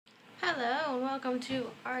welcome to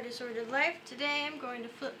Our Disordered Life. Today I'm going to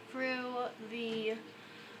flip through the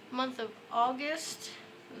month of August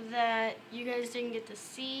that you guys didn't get to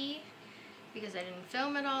see because I didn't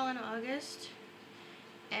film it all in August.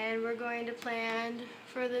 And we're going to plan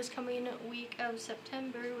for this coming week of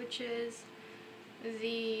September, which is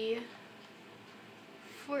the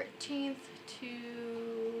 14th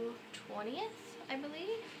to 20th, I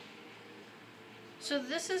believe. So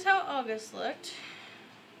this is how August looked.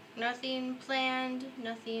 Nothing planned,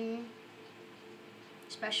 nothing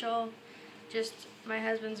special, just my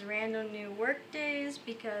husband's random new work days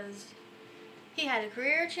because he had a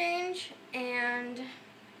career change and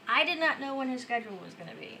I did not know when his schedule was going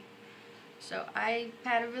to be. So I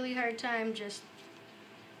had a really hard time just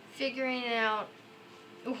figuring out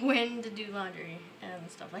when to do laundry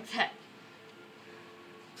and stuff like that.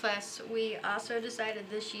 Plus, we also decided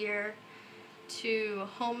this year to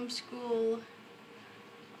homeschool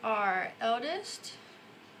our eldest.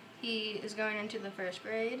 He is going into the first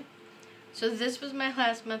grade. So this was my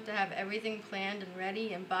last month to have everything planned and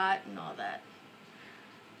ready and bought and all that.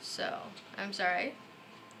 So, I'm sorry.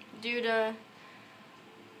 Due to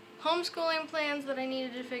homeschooling plans that I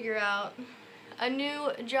needed to figure out, a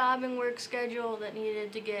new job and work schedule that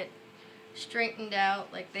needed to get straightened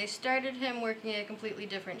out. Like, they started him working a completely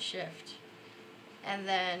different shift and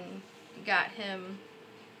then got him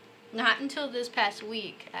not until this past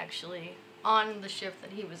week, actually, on the shift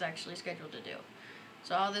that he was actually scheduled to do.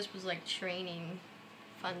 So all this was like training,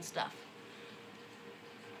 fun stuff.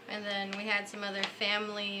 And then we had some other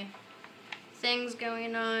family things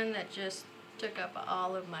going on that just took up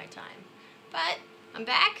all of my time. But I'm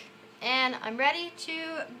back, and I'm ready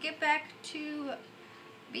to get back to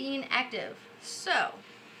being active. So,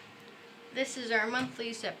 this is our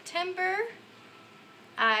monthly September.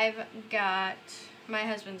 I've got my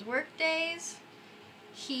husband's work days.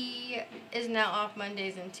 He is now off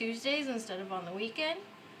Mondays and Tuesdays instead of on the weekend.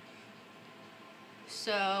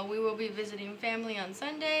 So we will be visiting family on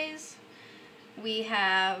Sundays. We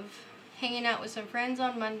have hanging out with some friends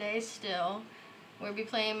on Mondays still. We'll be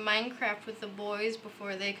playing Minecraft with the boys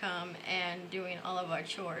before they come and doing all of our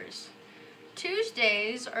chores.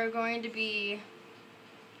 Tuesdays are going to be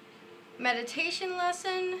meditation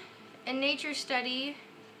lesson and nature study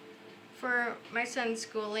for my son's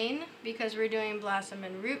schooling because we're doing Blossom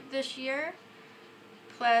and Root this year.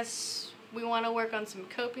 Plus, we want to work on some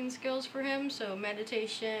coping skills for him, so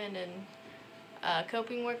meditation and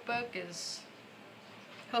coping workbook is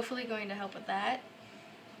hopefully going to help with that.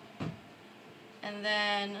 And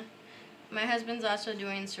then my husband's also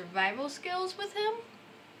doing survival skills with him.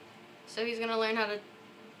 So he's going to learn how to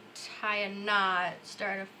tie a knot,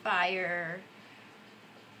 start a fire.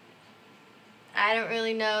 I don't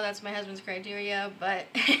really know, that's my husband's criteria, but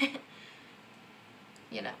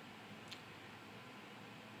you know.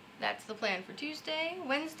 That's the plan for Tuesday.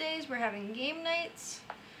 Wednesdays we're having game nights.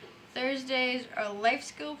 Thursdays are life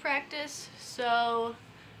skill practice. So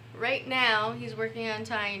right now he's working on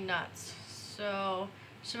tying knots. So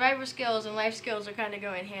survivor skills and life skills are kind of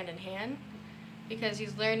going hand in hand because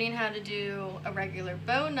he's learning how to do a regular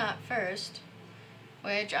bow knot first,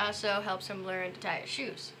 which also helps him learn to tie his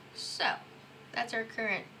shoes. So that's our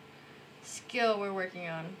current skill we're working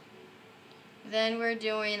on. Then we're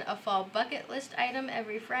doing a fall bucket list item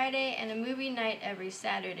every Friday and a movie night every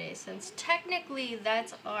Saturday, since technically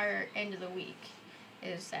that's our end of the week,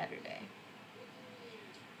 is Saturday.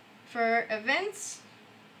 For events,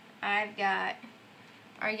 I've got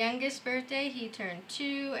our youngest birthday, he turned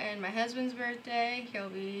 2, and my husband's birthday, he'll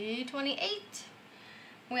be 28.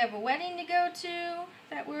 We have a wedding to go to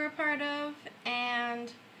that we're a part of,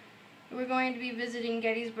 and we're going to be visiting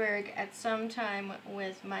Gettysburg at some time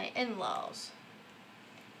with my in-laws,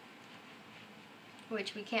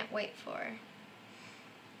 which we can't wait for.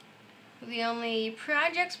 The only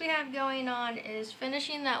projects we have going on is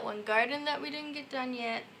finishing that one garden that we didn't get done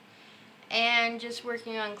yet, and just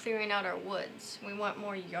working on clearing out our woods. We want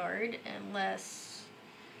more yard and less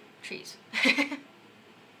trees.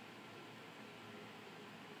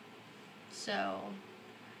 So,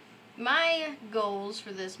 my goals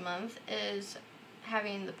for this month is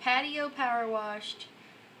having the patio power washed,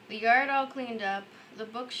 the yard all cleaned up, the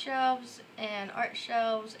bookshelves and art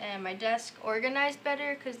shelves and my desk organized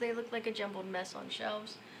better because they look like a jumbled mess on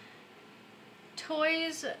shelves.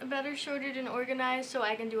 Toys better sorted and organized so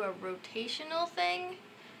I can do a rotational thing.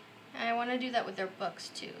 And I want to do that with their books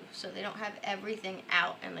too, so they don't have everything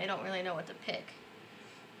out and they don't really know what to pick.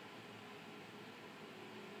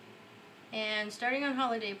 And starting on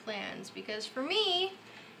holiday plans, because for me,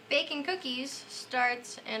 baking cookies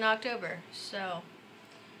starts in October, so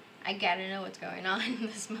I gotta know what's going on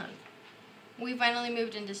this month. we finally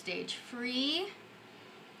moved into stage free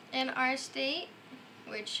in our state,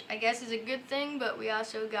 which I guess is a good thing, but we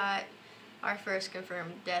also got our first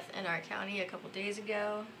confirmed death in our county a couple days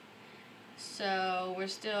ago. So we're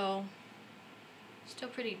still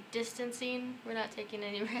pretty distancing. We're not taking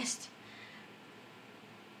any rest.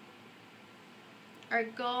 Our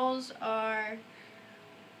goals are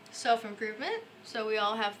self-improvement, so we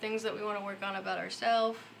all have things that we want to work on about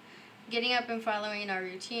ourselves, getting up and following our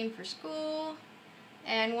routine for school,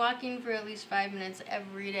 and walking for at least 5 minutes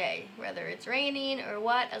every day, whether it's raining or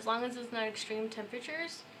what, as long as it's not extreme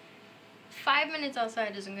temperatures. 5 minutes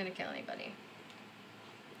outside isn't going to kill anybody.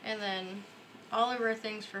 And then all of our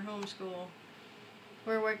things for homeschool.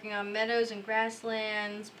 We're working on meadows and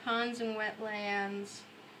grasslands, ponds and wetlands,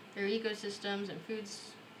 their ecosystems and food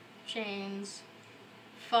chains.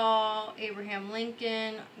 Fall, Abraham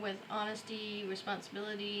Lincoln with honesty,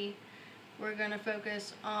 responsibility. We're going to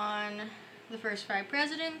focus on the first 5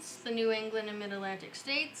 presidents, the New England and Mid-Atlantic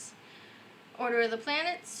states, Order of the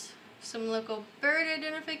Planets, some local bird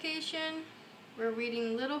identification. We're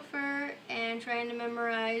reading Little Fur and trying to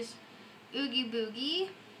memorize Oogie Boogie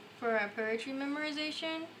for our poetry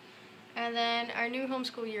memorization. And then our new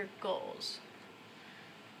homeschool year goals,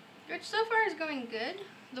 which so far is going good.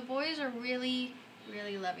 The boys are really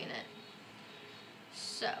loving it.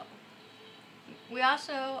 So, we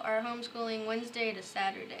also are homeschooling Wednesday to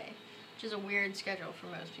Saturday, which is a weird schedule for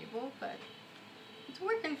most people, but it's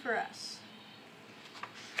working for us.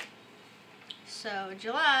 So,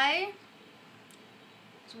 July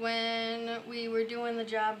is when we were doing the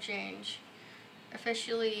job change.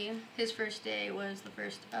 Officially, his first day was the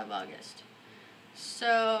 1st of August.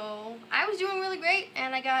 So, I was doing really great,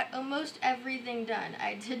 and I got almost everything done.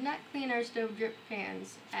 I did not clean our stove drip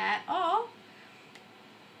pans at all.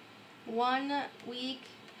 1 week,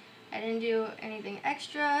 I didn't do anything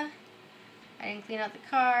extra. I didn't clean out the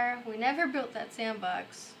car. We never built that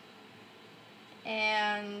sandbox.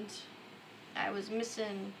 And I was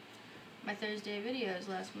missing my Thursday videos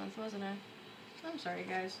last month, wasn't I? I'm sorry,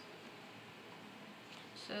 guys.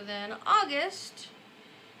 So then, August,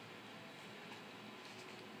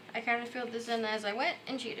 I kind of filled this in as I went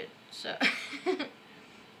and cheated. So,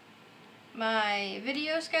 my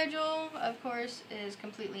video schedule, of course, is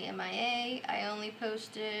completely MIA. I only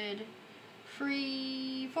posted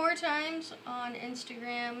 4 times on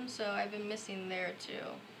Instagram, so I've been missing there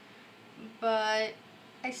too. But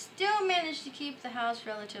I still managed to keep the house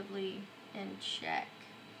relatively in check.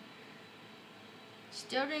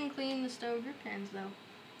 Still didn't clean the stove drip pans though.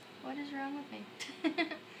 What is wrong with me?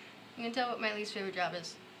 You can tell what my least favorite job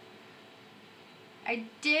is. I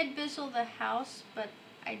did Bissell the house, but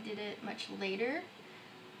I did it much later.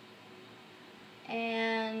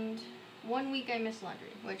 And 1 week I missed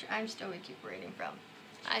laundry, which I'm still recuperating from.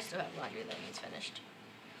 I still have laundry that needs finished.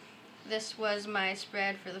 This was my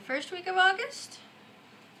spread for the first week of August.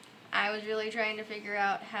 I was really trying to figure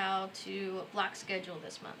out how to block schedule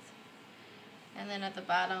this month. And then at the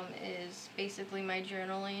bottom is basically my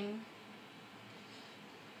journaling.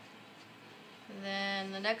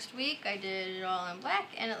 Then the next week I did it all in black,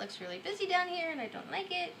 and it looks really busy down here and I don't like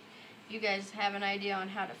it. If you guys have an idea on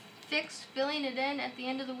how to fix filling it in at the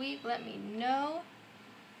end of the week, let me know.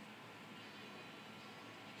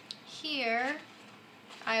 Here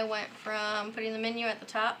I went from putting the menu at the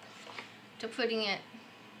top to putting it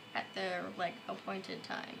at the appointed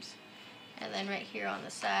times. And then right here on the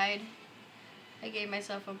side I gave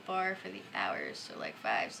myself a bar for the hours, so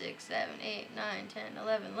 5, 6, 7, 8, 9, 10,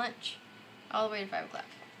 11, lunch. All the way to 5 o'clock.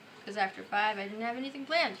 Because after 5, I didn't have anything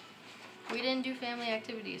planned. We didn't do family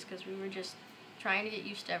activities because we were just trying to get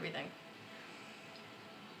used to everything.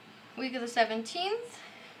 Week of the 17th,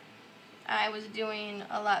 I was doing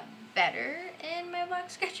a lot better in my block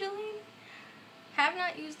scheduling. Have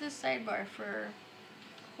not used this sidebar for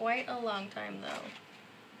quite a long time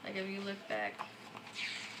though. If you look back,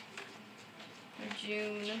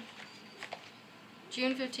 June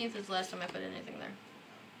 15th is the last time I put anything there.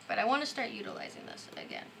 But I want to start utilizing this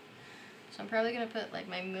again. So I'm probably going to put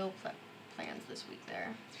my meal plans this week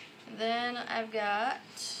there. And then I've got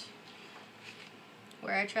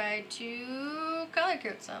where I tried to color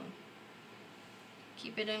code some.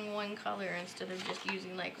 Keep it in one color instead of just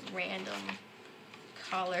using random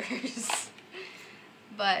colors.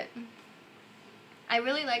 But I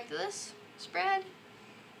really liked this spread.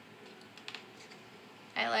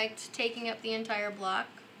 I liked taking up the entire block.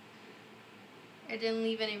 I didn't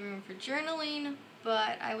leave any room for journaling,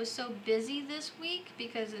 but I was so busy this week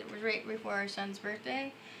because it was right before our son's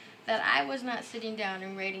birthday that I was not sitting down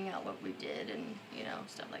and writing out what we did and,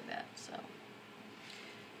 stuff like that. So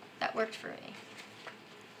that worked for me.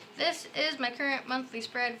 This is my current monthly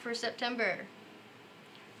spread for September.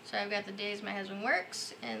 So I've got the days my husband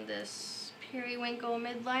works in this periwinkle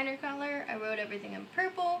midliner color. I wrote everything in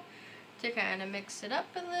purple to kind of mix it up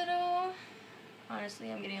a little.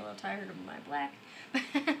 Honestly, I'm getting a little tired of my black.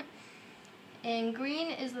 In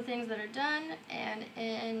green is the things that are done, and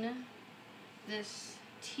in this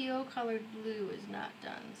teal colored blue is not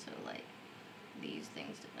done. So like these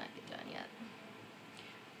things did not get done yet.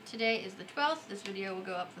 Today is the 12th. This video will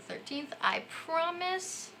go up the 13th, I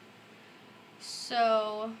promise.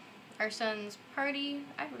 So our son's party,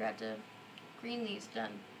 I forgot to green these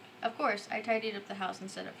done. Of course, I tidied up the house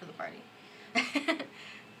and set up for the party.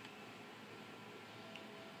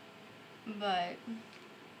 But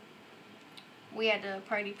we had to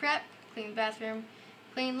party prep, clean bathroom,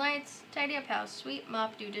 clean lights, tidy up house, sweep,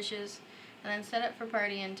 mop, do dishes, and then set up for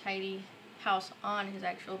party and tidy house on his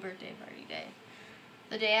actual birthday party day.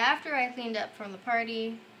 The day after I cleaned up from the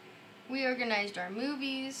party, we organized our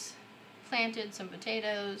movies, planted some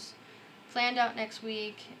potatoes, planned out next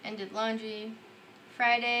week, and did laundry.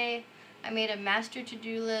 Friday, I made a master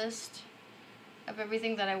to-do list of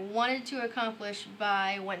everything that I wanted to accomplish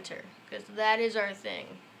by winter, because that is our thing.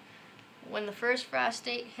 When the first frost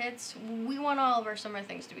date hits, we want all of our summer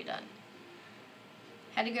things to be done.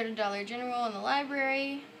 Had to go to Dollar General in the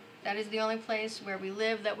library. That is the only place where we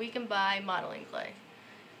live that we can buy modeling clay.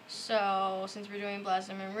 So, since we're doing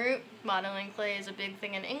Blossom and Root, modeling clay is a big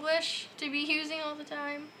thing in English to be using all the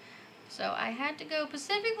time. So I had to go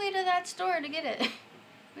specifically to that store to get it.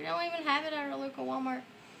 We don't even have it at our local Walmart.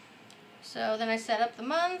 So then I set up the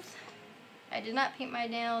month. I did not paint my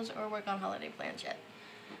nails or work on holiday plans yet.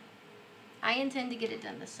 I intend to get it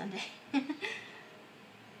done this Sunday.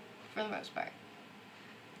 For the most part.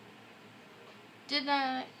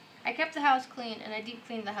 I kept the house clean and I deep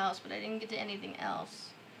cleaned the house, but I didn't get to anything else.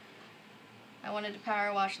 I wanted to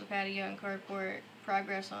power wash the patio and carport,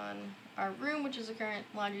 progress on our room, which is a current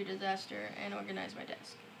laundry disaster, and organize my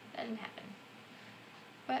desk. That didn't happen.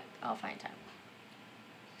 But I'll find time.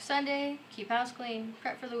 Sunday, keep house clean,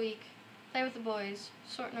 prep for the week, play with the boys,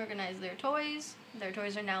 sort and organize their toys. Their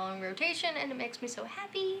toys are now on rotation, and it makes me so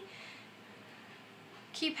happy.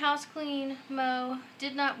 Keep house clean, mow,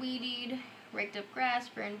 did not weed eat, raked up grass,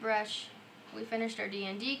 burned brush. We finished our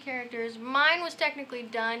D&D characters. Mine was technically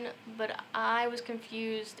done, but I was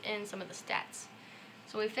confused in some of the stats.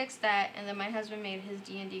 So we fixed that, and then my husband made his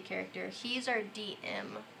D&D character. He's our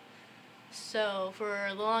DM. So for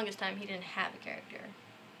the longest time, he didn't have a character.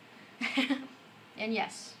 And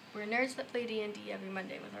yes, we're nerds that play D&D every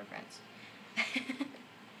Monday with our friends.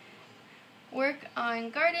 Work on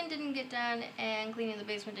garden didn't get done, and cleaning the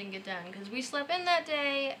basement didn't get done, because we slept in that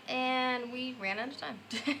day, and we ran out of time.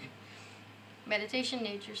 Meditation,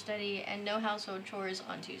 nature study, and no household chores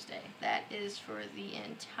on Tuesday. That is for the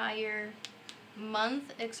entire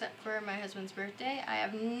month, except for my husband's birthday. I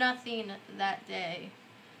have nothing that day.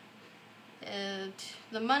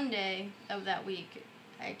 The Monday of that week,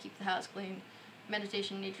 I keep the house clean,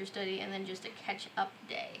 meditation, nature study, and then just a catch-up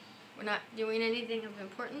day. We're not doing anything of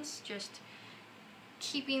importance, just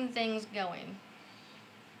keeping things going.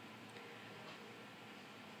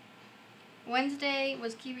 Wednesday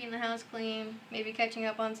was keeping the house clean, maybe catching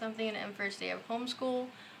up on something, and first day of homeschool.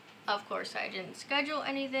 Of course, I didn't schedule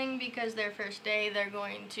anything because their first day, they're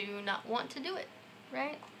going to not want to do it,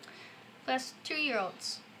 right? Plus,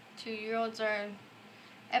 2-year-olds. 2-year-olds are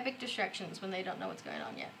epic distractions when they don't know what's going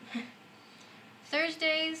on yet.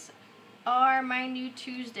 Thursdays are my new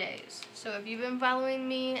Tuesdays. So if you've been following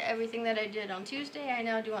me, everything that I did on Tuesday, I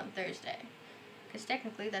now do on Thursday. Because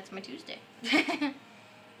technically, that's my Tuesday.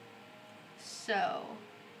 So,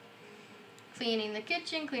 cleaning the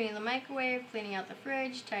kitchen, cleaning the microwave, cleaning out the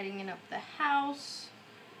fridge, tidying up the house,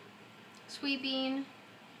 sweeping.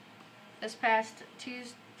 This past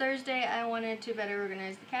Thursday, I wanted to better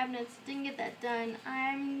organize the cabinets. Didn't get that done.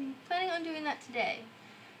 I'm planning on doing that today,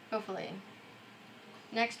 hopefully.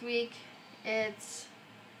 Next week, it's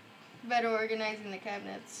better organizing the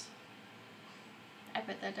cabinets. I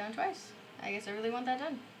put that down twice. I guess I really want that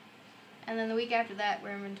done. And then the week after that, we're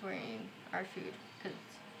inventorying our food, because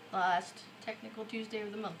it's the last technical Tuesday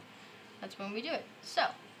of the month. That's when we do it. So,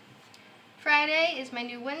 Friday is my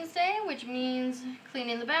new Wednesday, which means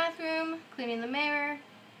cleaning the bathroom, cleaning the mirror,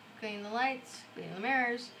 cleaning the lights, cleaning the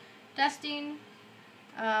mirrors, dusting.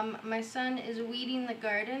 My son is weeding the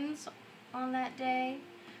gardens on that day,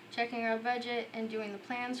 checking our budget, and doing the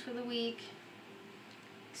plans for the week.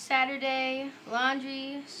 Saturday,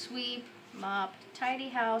 laundry, sweep, mop, tidy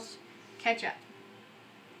house, catch up.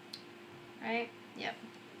 Right? Yep.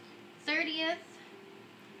 30th,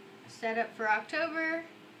 set up for October,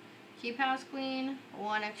 keep house clean,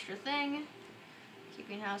 one extra thing.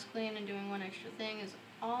 Keeping house clean and doing one extra thing is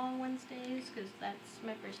all Wednesdays because that's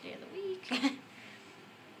my first day of the week.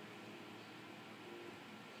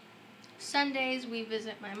 Sundays we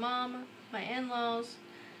visit my mom, my in-laws,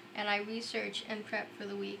 and I research and prep for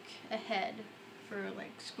the week ahead for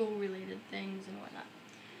like school related things and whatnot.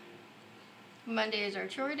 Monday is our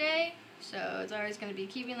chore day, so it's always going to be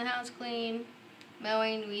keeping the house clean,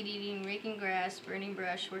 mowing, weed eating, raking grass, burning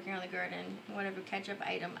brush, working on the garden, and whatever catch-up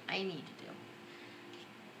item I need to do.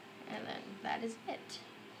 And then that is it.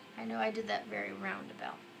 I know I did that very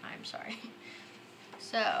roundabout. I'm sorry.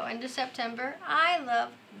 So, into September, I love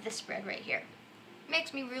this spread right here. It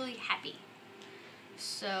makes me really happy.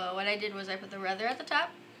 So, what I did was I put the weather at the top,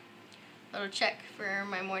 a little check for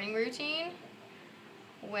my morning routine,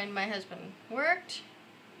 when my husband worked,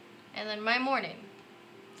 and then my morning.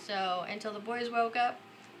 So, until the boys woke up,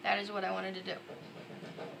 that is what I wanted to do.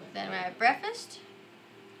 Then I had breakfast,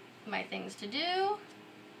 my things to do,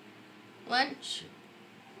 lunch,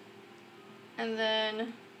 and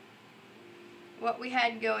then what we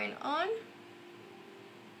had going on.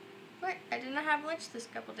 Wait, I did not have lunch this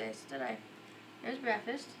couple days, did I? There's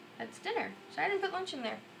breakfast. That's dinner. So I didn't put lunch in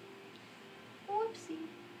there. Whoopsie.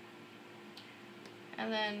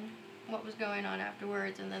 And then what was going on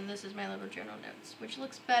afterwards, and then this is my little journal notes, which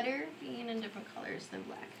looks better being in different colors than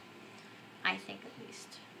black. I think at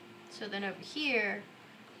least. So then over here,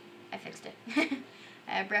 I fixed it.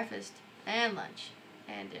 I had breakfast and lunch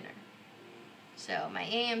and dinner. So my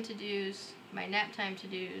AM to-dos, my nap time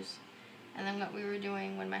to-dos, and then what we were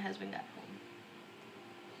doing when my husband got home.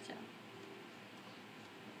 So,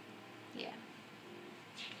 yeah.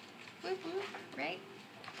 Whoop whoop, right?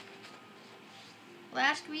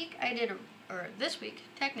 Last week I did or this week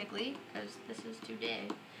technically, because this is today,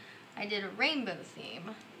 I did a rainbow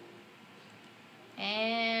theme.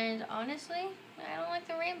 And honestly, I don't like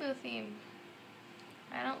the rainbow theme.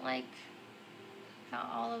 I don't like how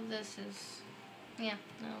all of this is, yeah,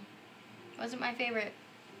 no. Wasn't my favorite.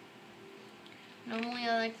 Normally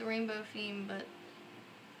I like the rainbow theme, but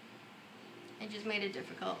it just made it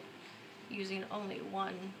difficult using only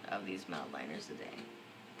one of these mouth liners a day.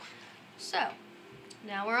 So,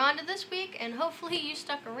 now we're on to this week, and hopefully you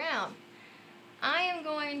stuck around. I am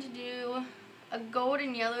going to do a gold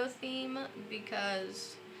and yellow theme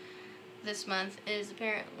because this month is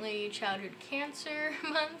apparently Childhood Cancer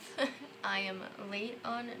Month. I am late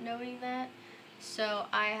on noting that. So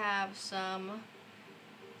I have some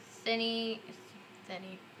skinny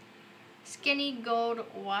gold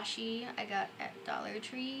washi I got at Dollar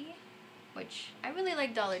Tree, which I really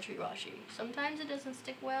like Dollar Tree washi. Sometimes it doesn't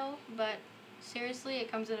stick well, but seriously, it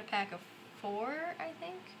comes in a pack of 4, I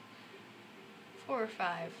think. 4 or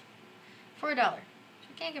 5. For $1. So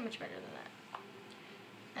you can't get much better than that.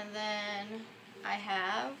 And then I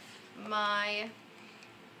have my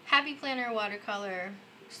Happy Planner watercolor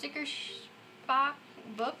sticker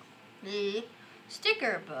book.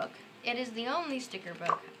 Sticker book. It is the only sticker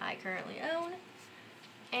book I currently own.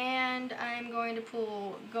 And I'm going to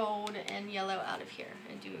pull gold and yellow out of here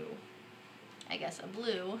and do, I guess, a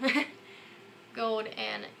blue gold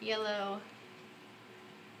and yellow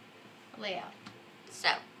layout. So,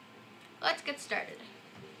 let's get started.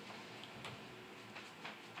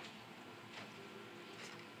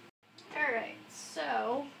 Alright,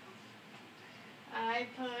 so I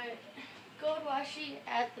put gold washi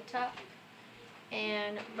at the top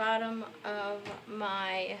and bottom of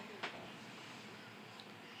my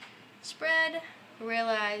spread.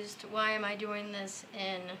 Realized, why am I doing this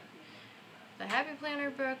in the Happy Planner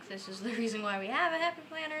book? This is the reason why we have a Happy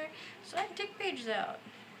Planner, so I can take pages out.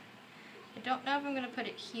 I don't know if I'm going to put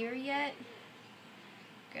it here yet.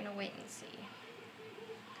 I'm going to wait and see.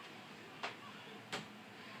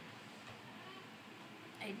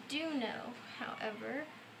 I do know, however,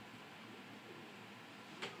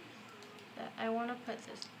 that I want to put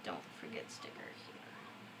this "Don't Forget" sticker here.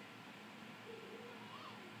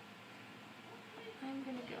 I'm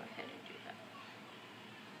going to go ahead and do that.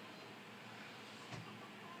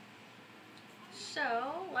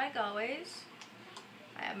 So, like always,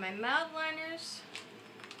 I have my mouth liners,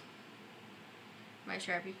 my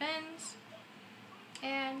Sharpie pens,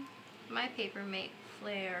 and my Papermate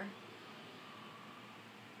Flare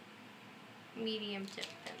medium tip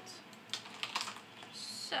pens.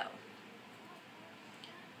 So,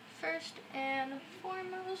 first and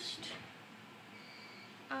foremost,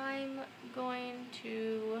 I'm going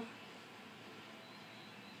to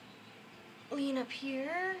lean up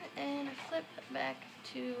here and flip back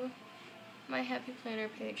to my Happy Planner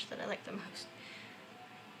page that I like the most.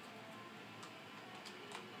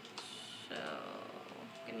 So,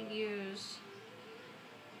 I'm going to use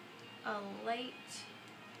a light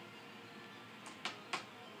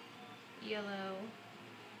yellow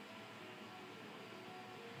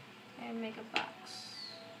and make a box.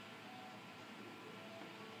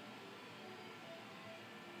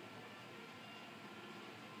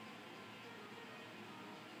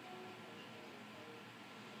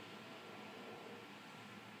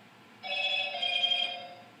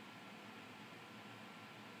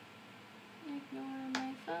 Ignore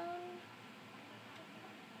my phone.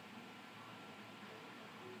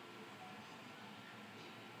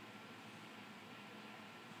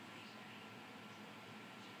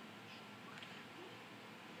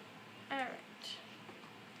 Alright.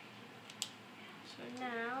 So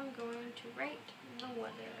now I'm going to write the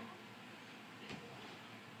weather.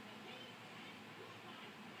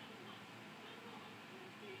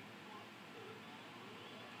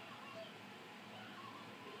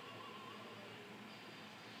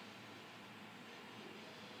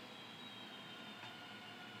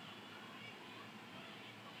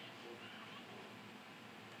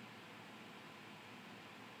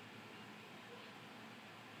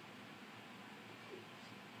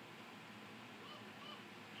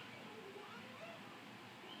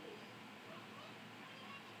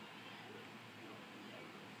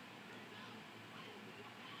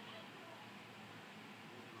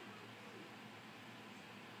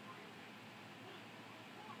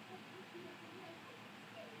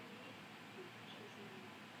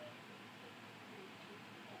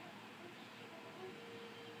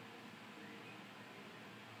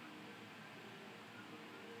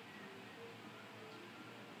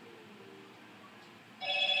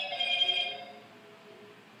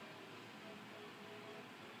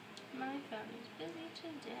 My phone is busy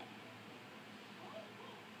today.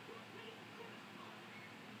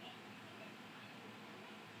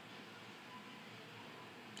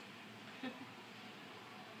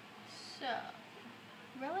 So,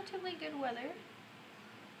 relatively good weather.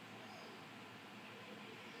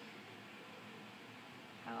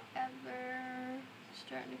 However,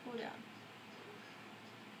 starting to cool down.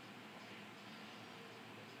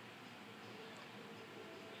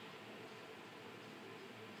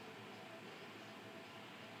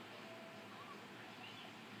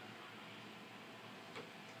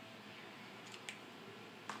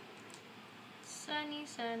 Sunny,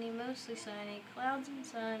 sunny, mostly sunny, clouds and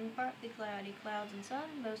sun, partly cloudy, clouds and sun,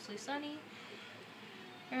 mostly sunny,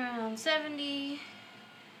 around 70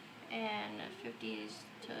 and 50s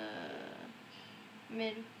to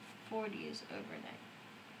mid 40s overnight,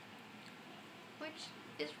 which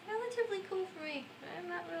is relatively cool for me. I'm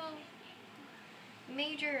not real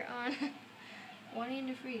major on wanting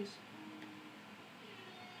to freeze,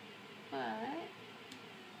 but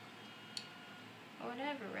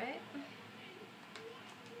whatever, right?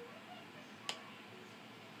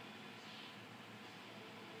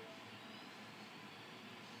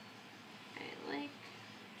 I like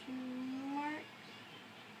to mark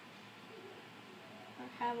or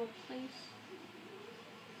have a place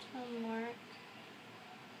to mark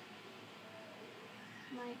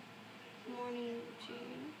my morning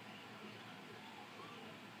routine.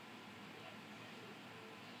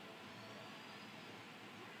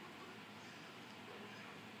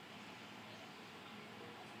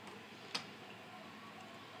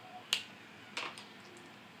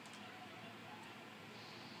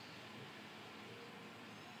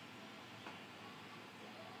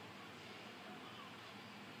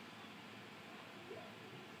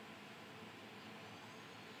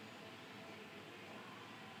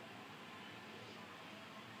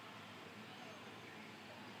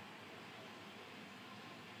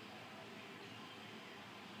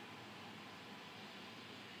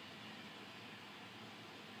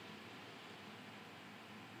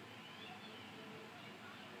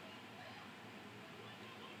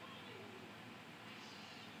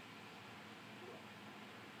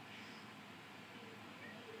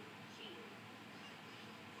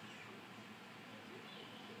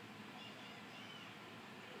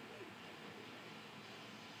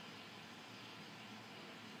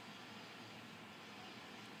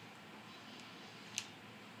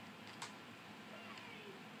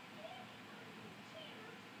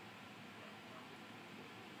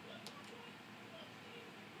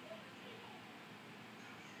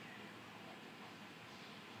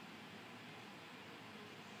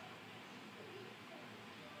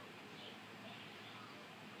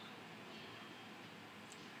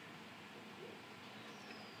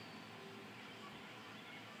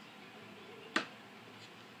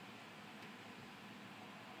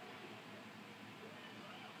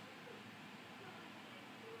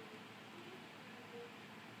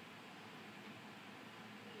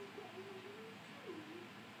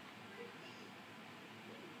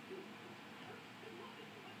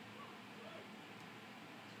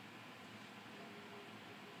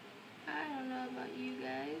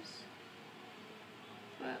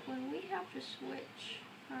 But when we have to switch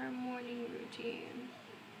our morning routine,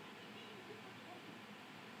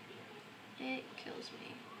 it kills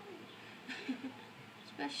me.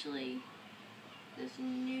 Especially this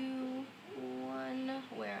new one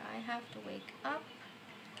where I have to wake up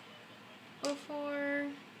before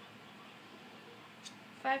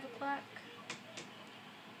 5 o'clock.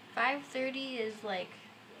 5:30 is like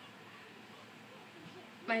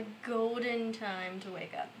my golden time to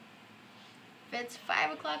wake up. If it's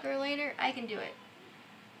 5 o'clock or later, I can do it.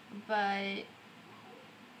 But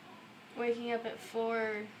waking up at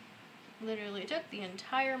 4 literally took the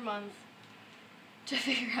entire month to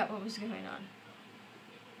figure out what was going on.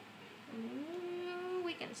 Ooh,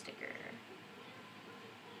 weekend sticker.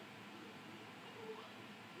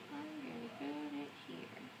 I'm gonna put it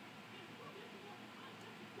here.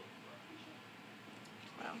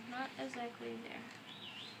 Well, not exactly there.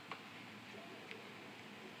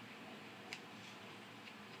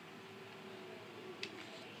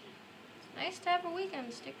 It's nice to have a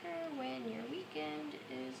weekend sticker when your weekend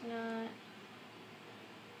is not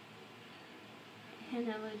in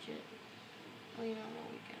a legit, normal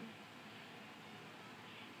weekend.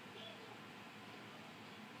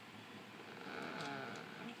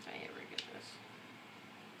 If I ever get this.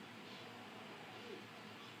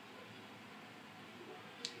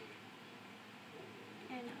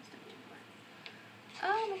 And now it's stuck too far.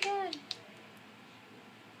 Oh my god!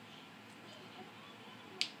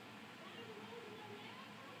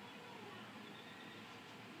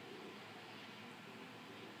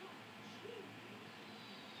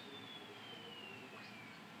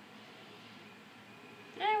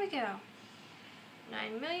 There we go.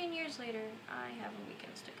 9 million years later, I have a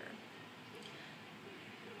weekend sticker.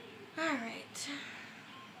 Alright.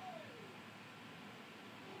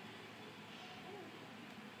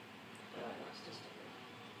 Oh, I lost a sticker.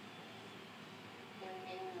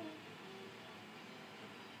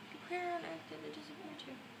 Where on earth did it disappear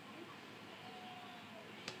to?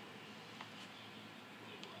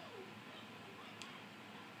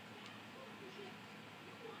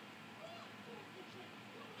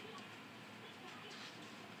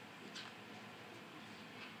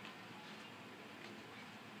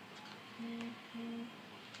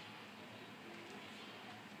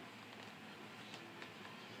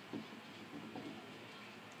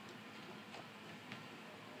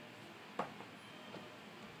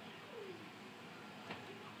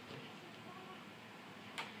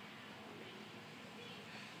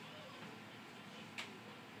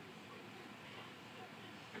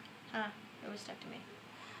 It was stuck to me.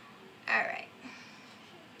 Alright.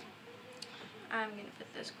 I'm gonna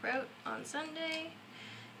put this quote on Sunday,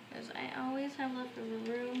 because I always have leftover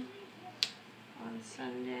room on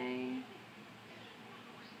Sunday.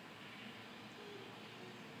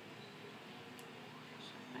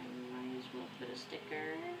 So I might as well put a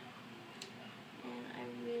sticker. And I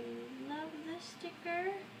really love this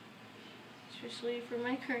sticker, especially for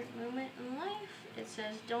my current moment in life. It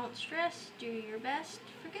says, "Don't stress, do your best,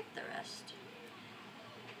 forget the rest."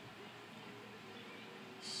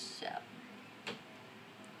 So,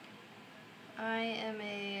 I am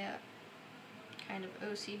a kind of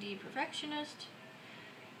OCD perfectionist,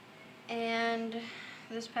 and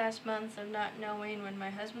this past month of not knowing when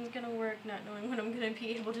my husband's gonna work, not knowing when I'm gonna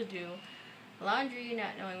be able to do laundry,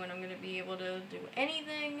 not knowing when I'm gonna be able to do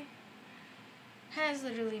anything, has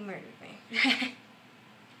literally murdered me.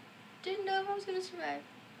 Didn't know if I was gonna survive.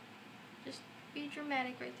 Just be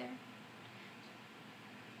dramatic right there.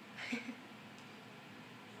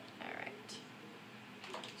 Alright.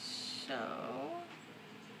 So,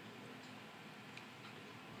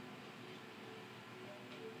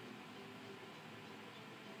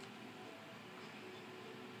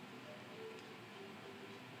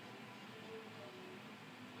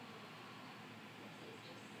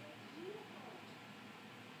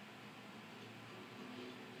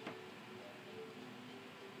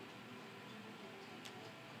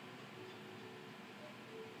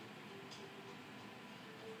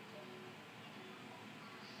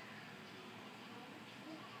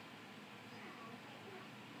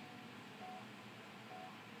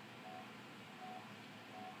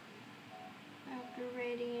 after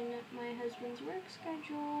writing my husband's work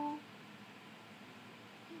schedule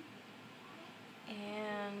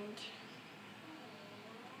and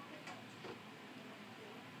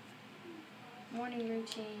morning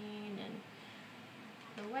routine and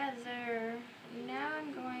the weather, now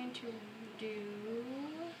I'm going to do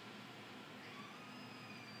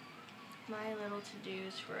my little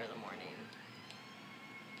to-dos for the morning.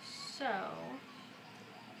 So,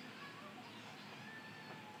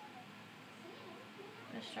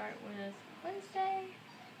 I'm going to start with Wednesday.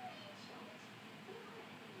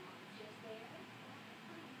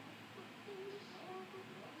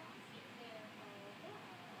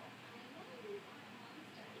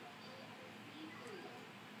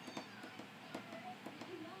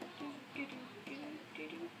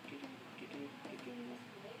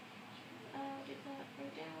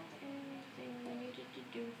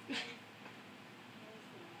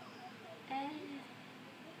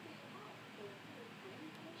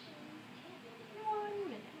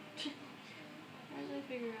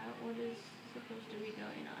 figure out what is supposed to be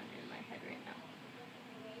going on in my head right now.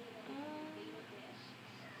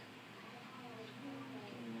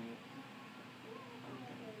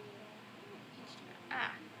 I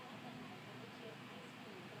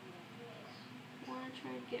want to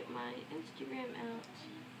try and get my Instagram out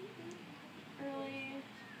early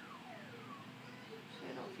so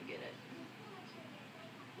I don't forget it.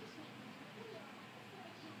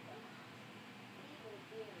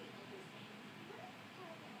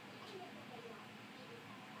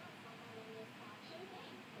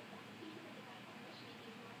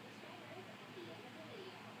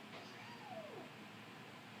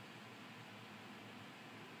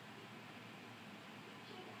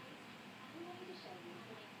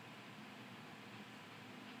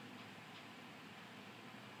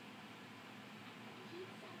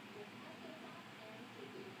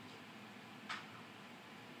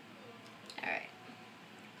 Alright.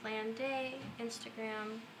 Plan day,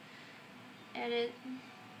 Instagram, edit,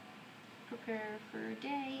 prepare for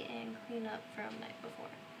day, and clean up from night before.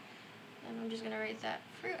 And I'm just going to write that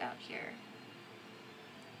fruit out here.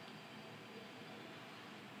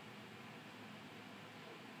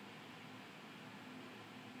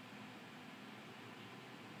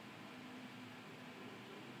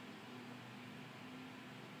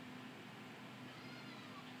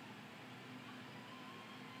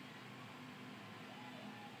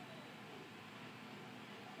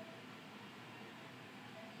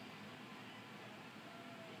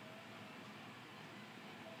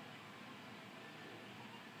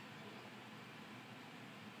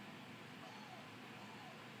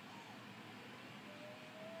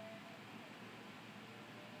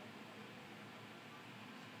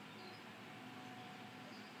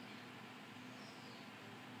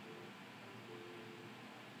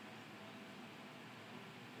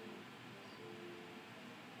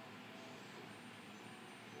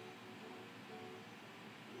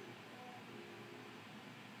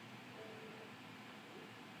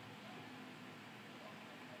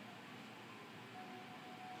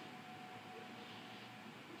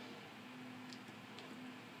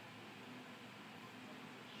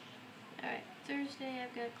 Alright, Thursday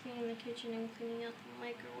I've got cleaning the kitchen and cleaning out the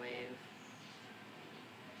microwave.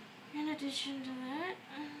 In addition to that,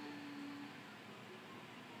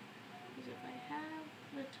 because if I have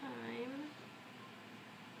the time,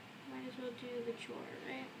 might as well do the chore,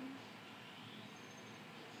 right?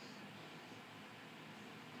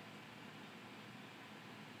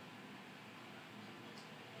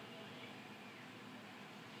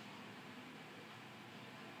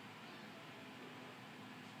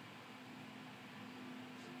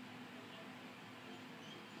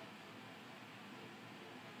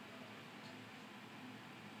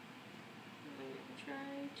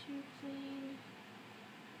 Try to clean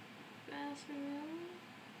bathroom.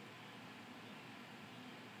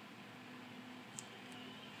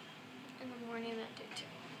 In the morning that day too.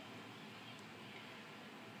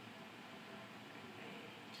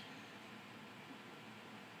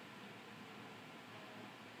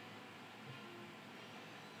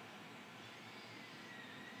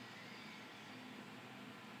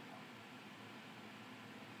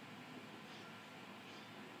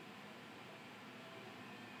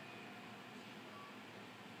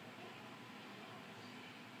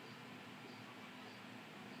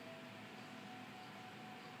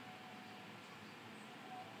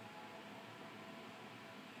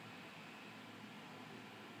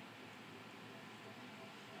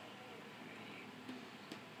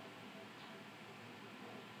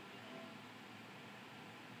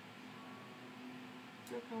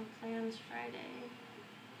 Work on plans Friday.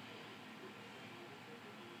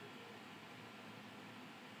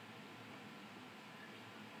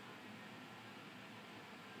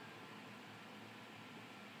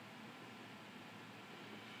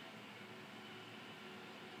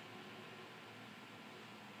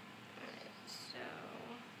 Alright, so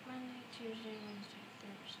Monday, Tuesday, Wednesday,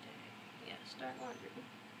 Thursday. Yeah, start laundry.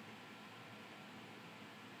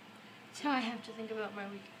 So I have to think about my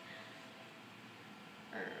week.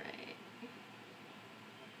 Alright.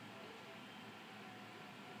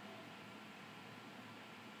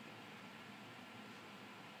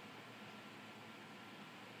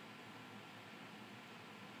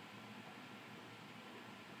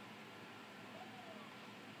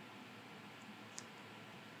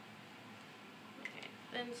 Okay,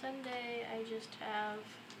 then Sunday I just have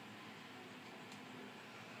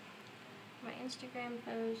my Instagram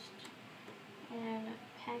post and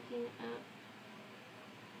packing up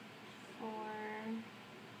for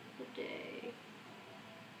the day.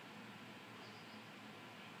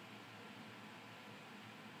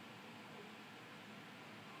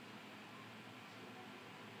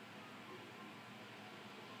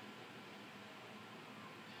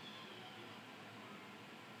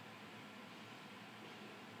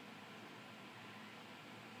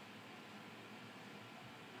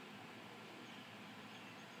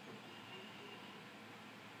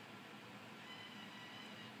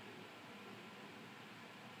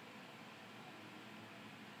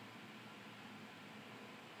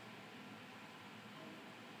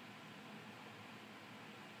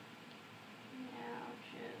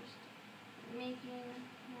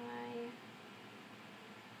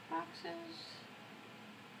 boxes.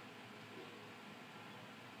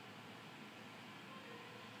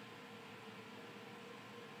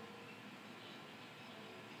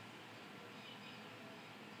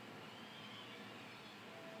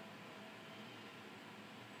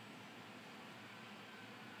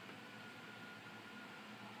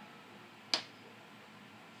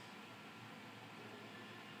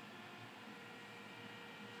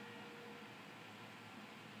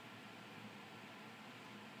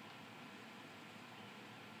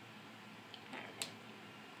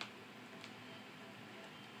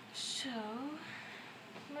 So,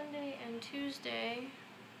 Monday and Tuesday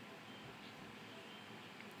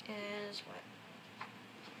is what?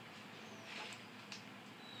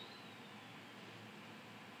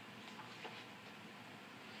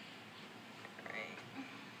 Alright.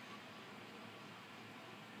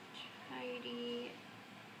 Tidy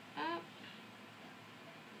up.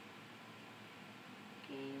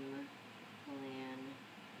 Game plan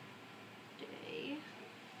day.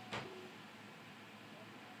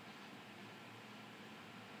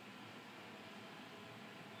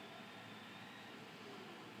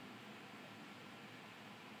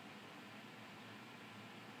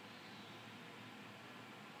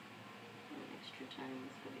 Extra time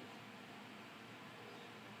with Faith.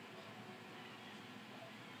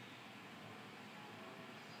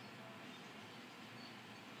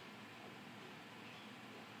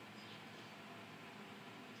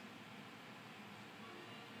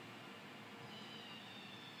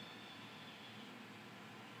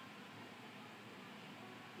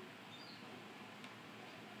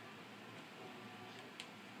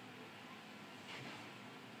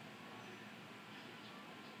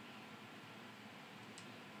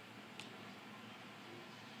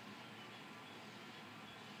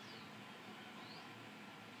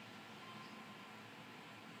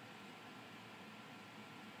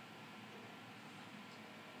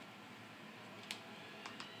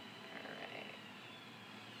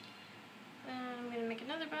 I'm gonna make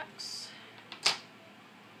another box.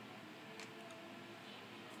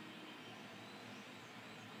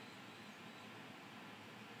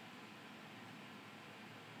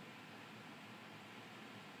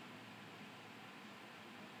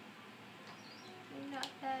 Not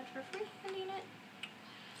bad for freehanding it.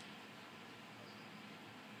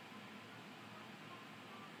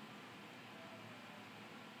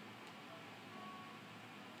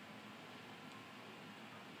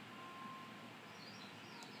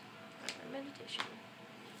 Meditation.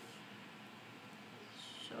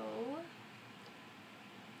 So,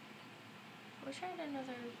 I wish I had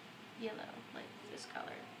another yellow, like this color.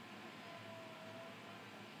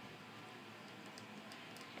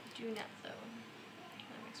 I do not though.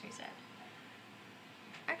 That makes me sad.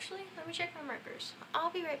 Actually, let me check my markers.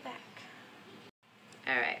 I'll be right back.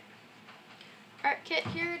 Alright. Art kit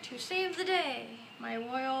here to save the day. My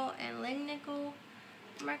Royal and Langnickel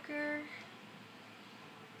marker.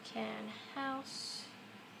 Can house.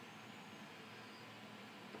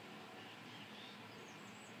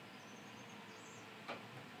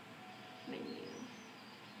 Menu.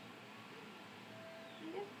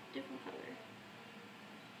 Yep, different color.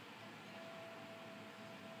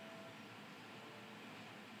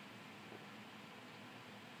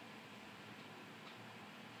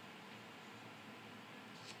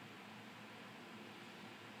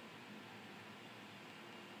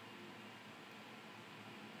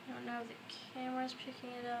 I don't know if the camera's picking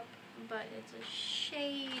it up, but it's a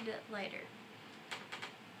shade lighter,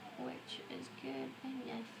 which is good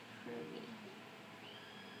enough for me.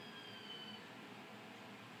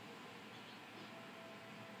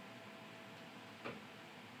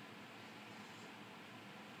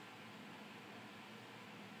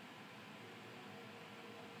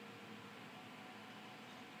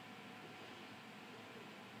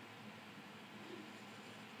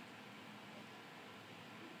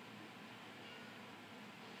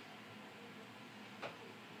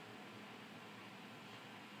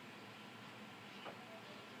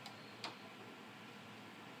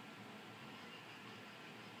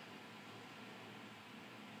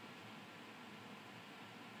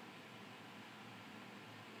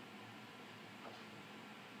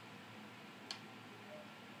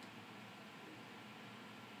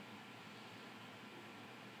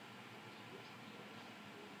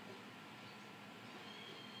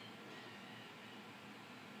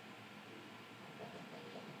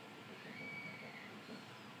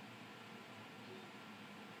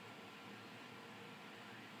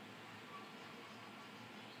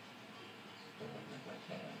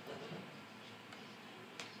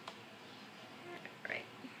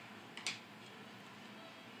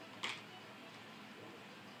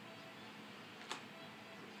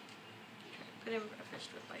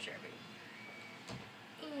 breakfast with my Sharpie.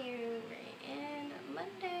 And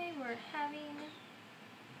Monday we're having...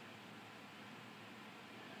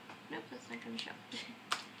 Nope, that's not gonna show.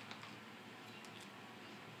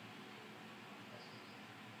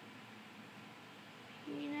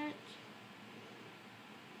 Peanut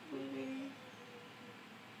butter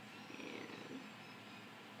and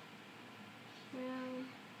brown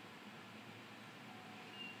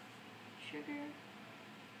sugar.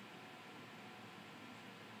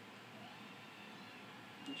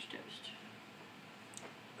 French toast.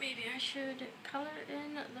 Maybe I should color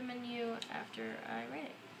in the menu after I write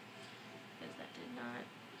it, because that did not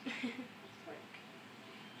work.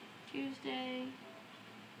 Tuesday.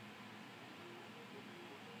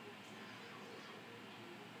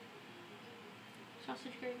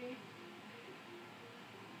 Sausage gravy.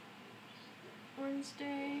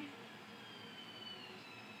 Wednesday.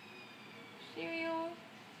 Cereal.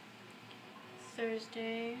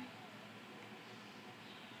 Thursday.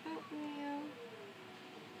 Oatmeal.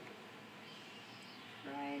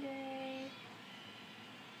 Friday.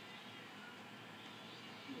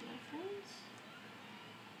 Muffins.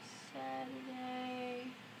 Saturday.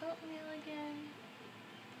 Oatmeal again.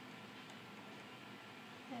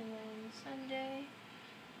 And then Sunday.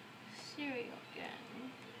 Cereal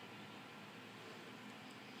again.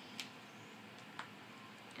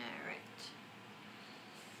 Alright.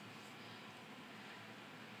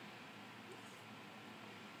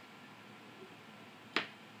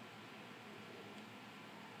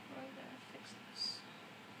 We're gonna fix this.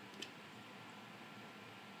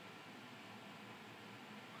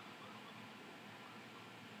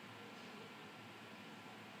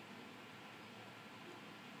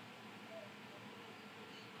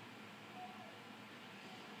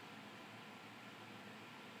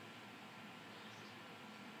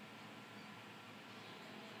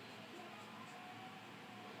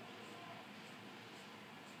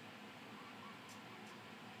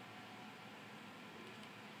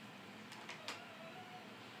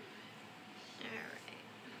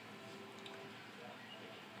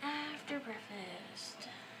 After breakfast,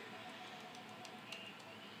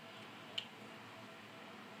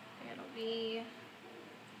 it'll be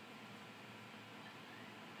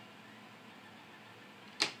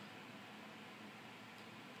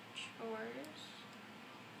chores,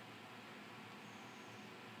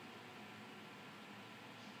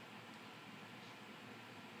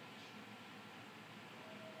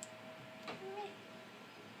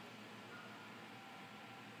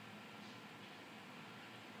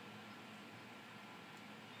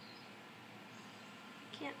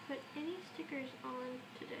 can't put any stickers on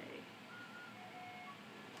today.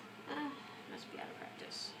 Must be out of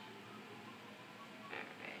practice.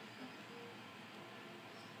 Alright.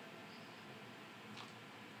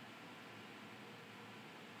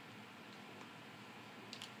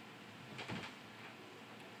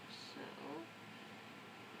 So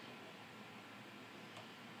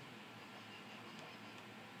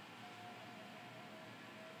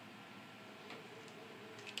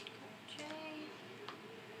J.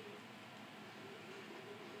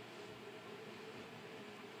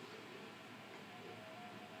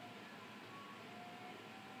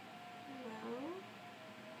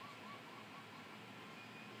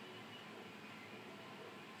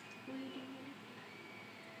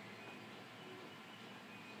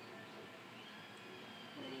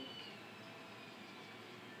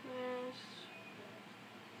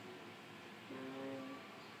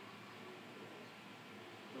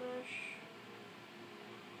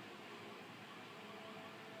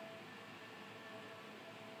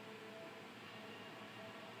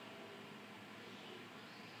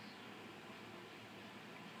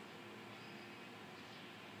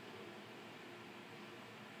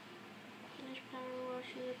 Power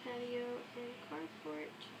wash in the patio and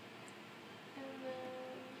carport, and then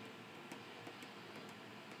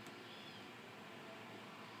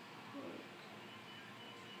work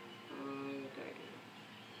on the garden.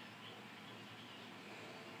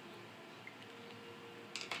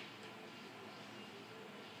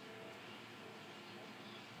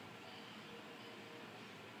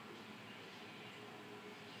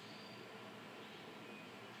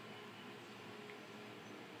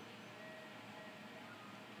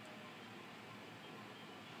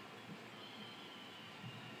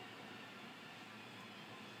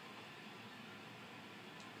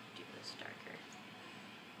 Do this darker.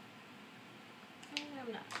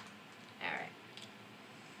 I'm not. Alright.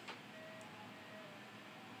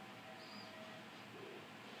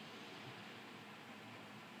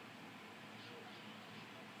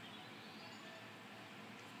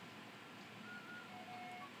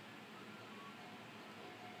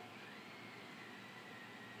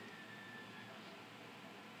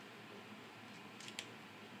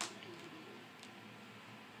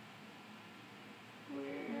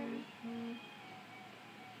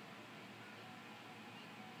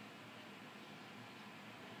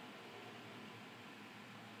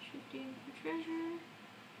 Dig for treasure.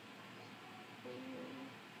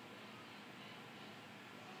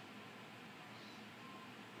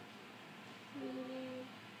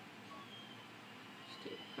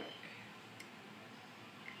 State Park.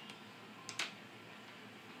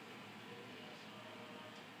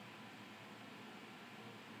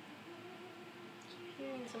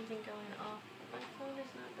 Hearing something going off, but my phone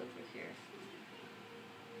is not over here.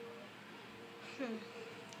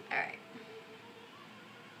 Alright.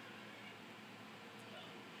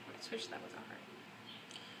 Switch that with a heart.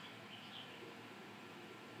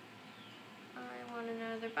 I want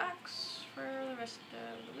another box for the rest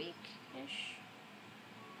of the week-ish.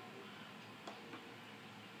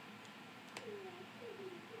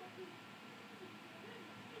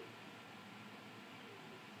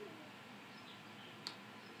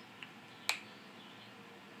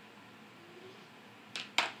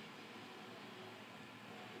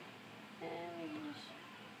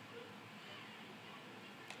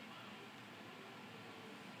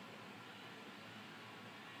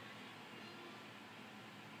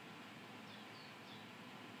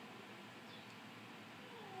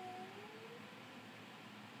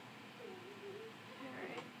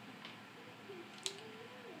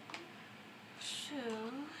 So,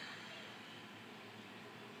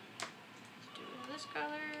 let's do this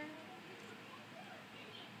color.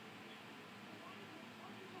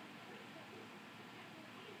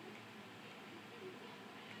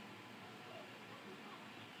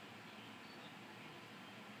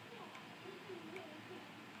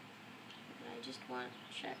 And I just want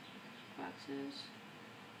check boxes.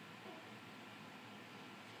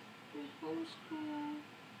 Homeschool.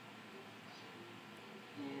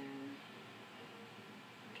 And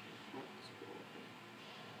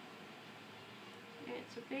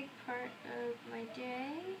it's a big part of my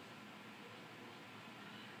day,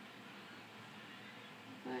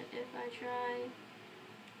 but if I try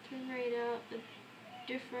to write out the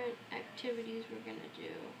different activities we're going to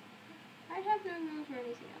do, I'd have no room for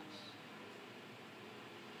anything else.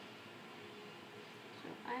 So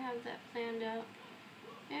I have that planned out,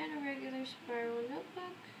 and a regular spiral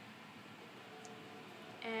notebook,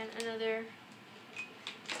 and another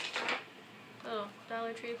little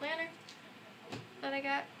Dollar Tree planner that I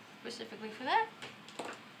got specifically for that.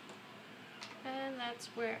 And that's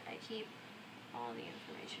where I keep all the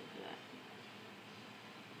information for that.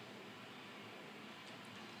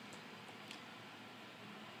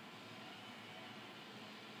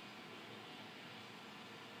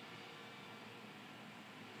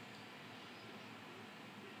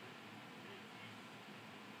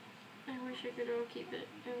 I wish I could all keep it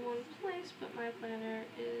in one place, but my planner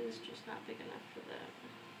is just not big enough for that.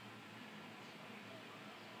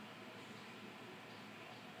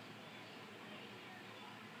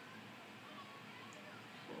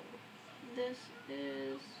 This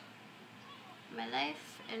is my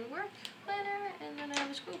life and work planner, and then I have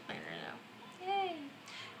a school planner now. Yay!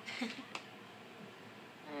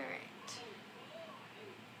 Alright.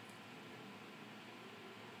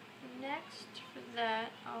 Next, for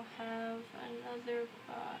that, I'll have another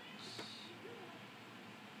box.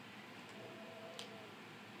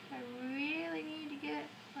 I really need to get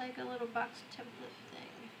like a little box template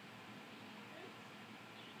thing,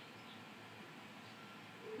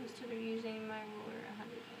 instead of using my ruler 101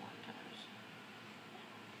 times.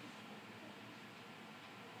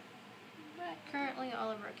 But currently all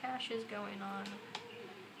of our cash is going on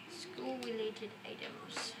school-related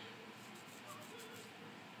items.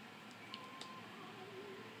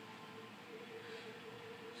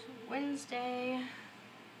 So Wednesday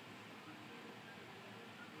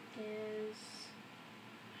is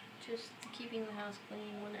just keeping the house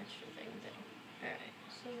clean, one extra thing thing. Alright,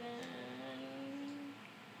 so then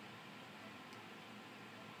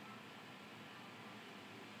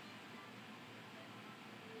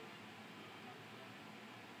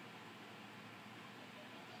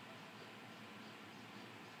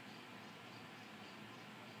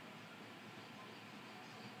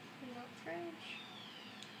fridge.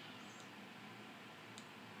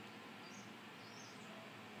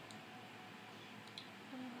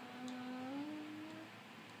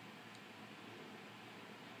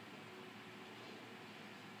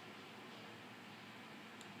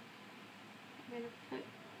 I'm going to put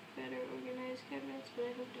better organized cabinets, but I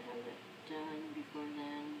hope to have that done before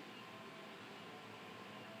then.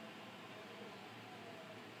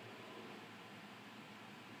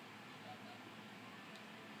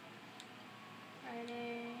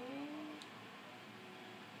 Friday.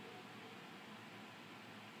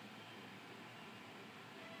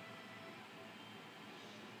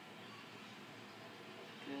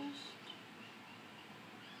 Just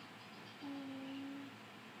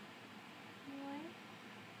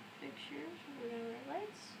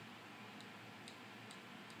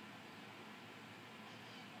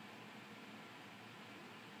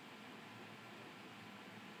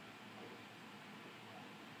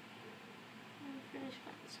polish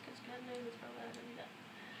fence, because God knows it's probably not going to be done.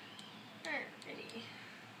 Alrighty.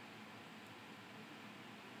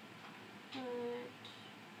 Put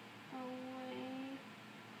away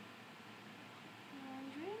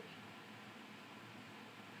laundry.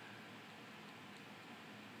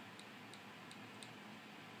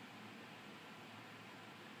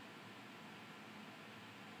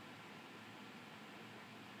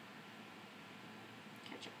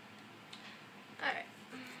 Ketchup. Alright.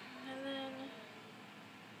 And then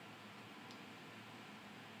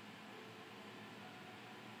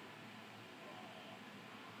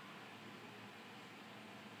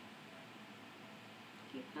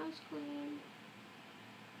keep house clean.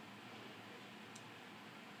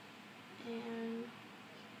 And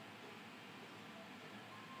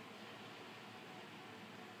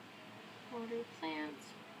water plants,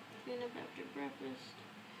 clean up after breakfast.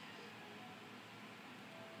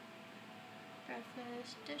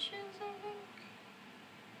 Breakfast dishes, I think.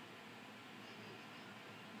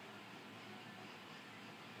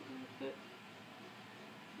 And put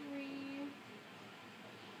 3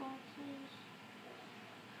 boxes.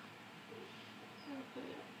 And put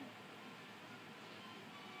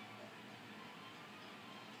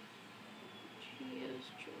Gia's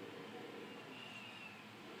drawers.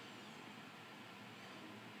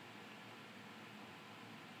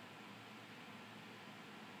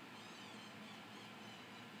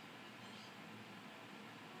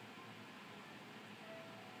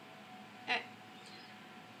 Alright.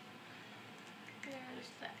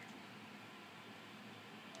 There's that.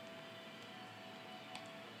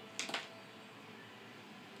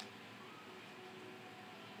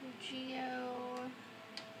 Gio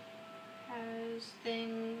has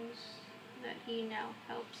things that he now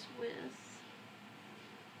helps with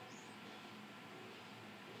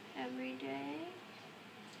every day.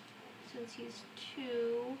 Since he's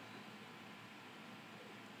 2,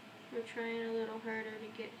 we're trying a little harder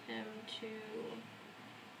to get him to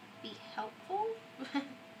be helpful.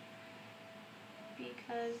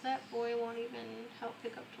 Because that boy won't even help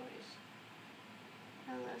pick up toys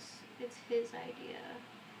unless it's his idea.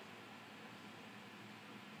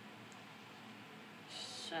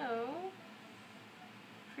 So,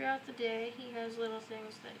 throughout the day, he has little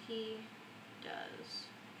things that he does.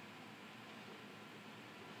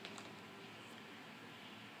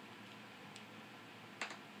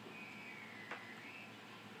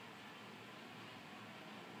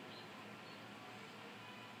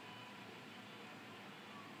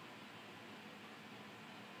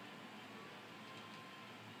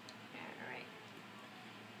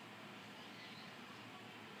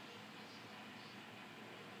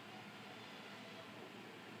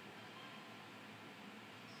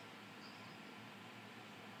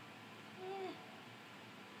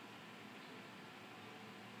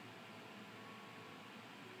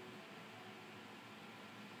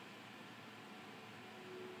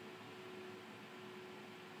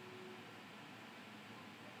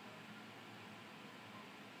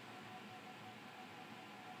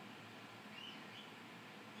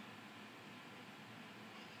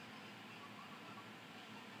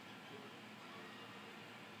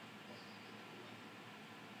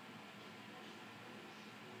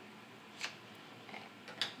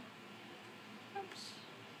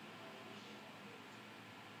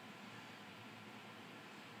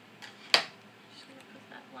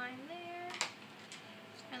 Line there,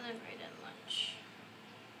 and then right in lunch.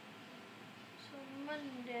 So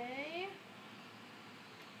Monday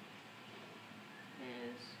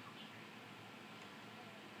is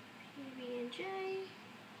PB&J.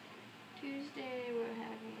 Tuesday we're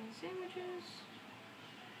having sandwiches.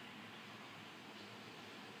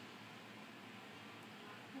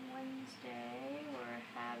 Wednesday we're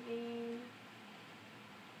having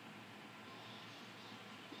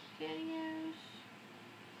spaghettios.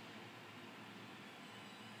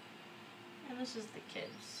 And this is the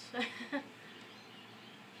kids.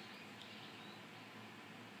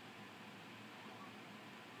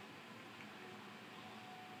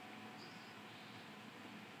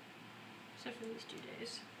 Except for these 2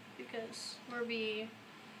 days. Because we'll be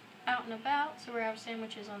out and about, so we'll have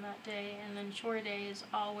sandwiches on that day. And then chore day is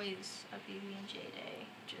always a PB&J day.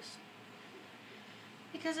 Just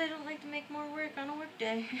because I don't like to make more work on a work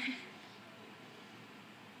day.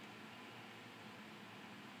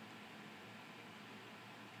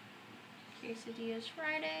 Quesadillas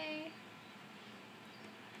Friday.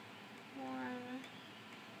 1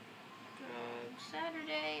 drug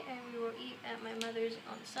Saturday, and we will eat at my mother's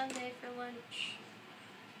on Sunday for lunch.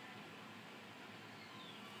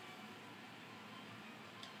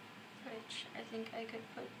 Which I think I could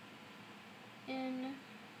put in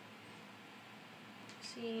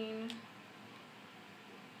seeing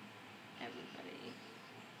everybody,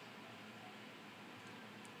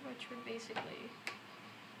 which would basically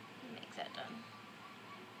make that done.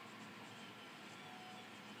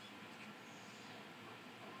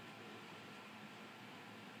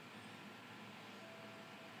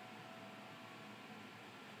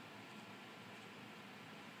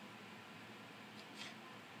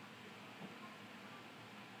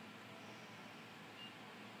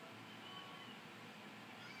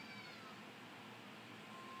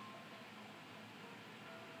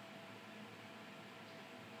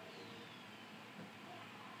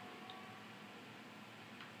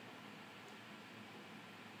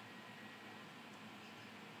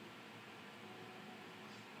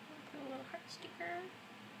 Put a little heart sticker,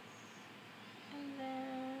 and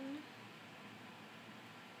then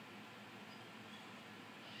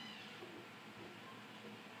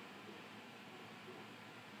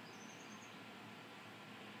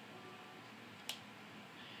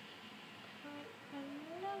put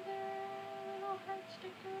another little heart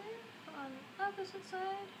sticker on the opposite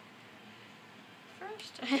side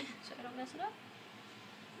first, so I don't mess it up.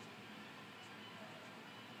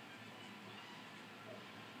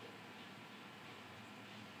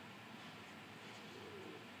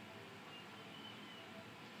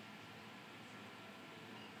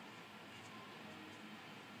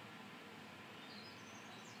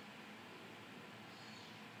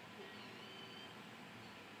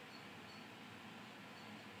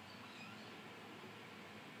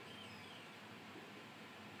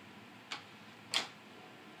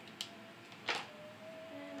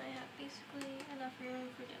 Basically enough room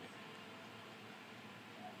for dinner.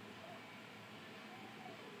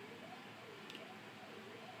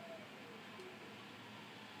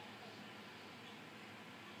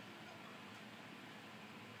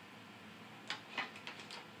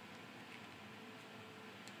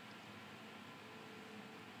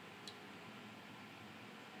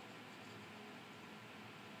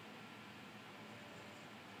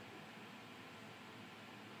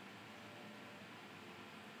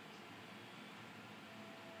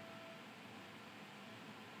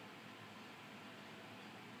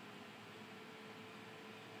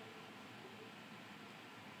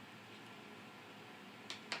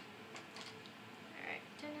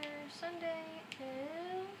 Dinner Sunday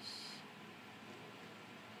is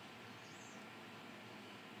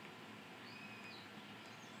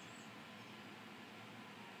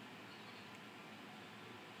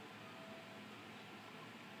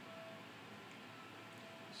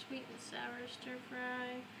sweet and sour stir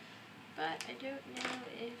fry, but I don't know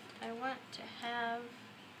if I want to have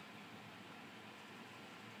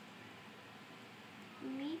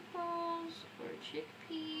meatballs or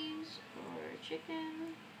chickpeas or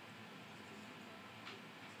chicken.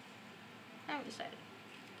 I haven't decided.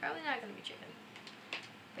 Probably not going to be chicken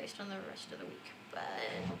based on the rest of the week, but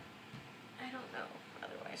I don't know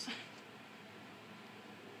otherwise.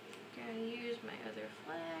 Gonna use my other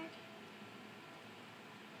flag.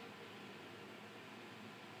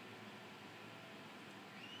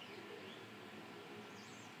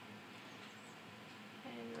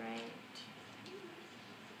 And write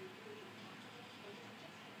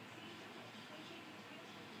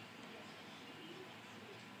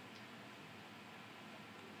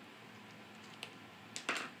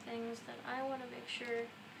things that I want to make sure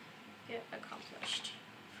get accomplished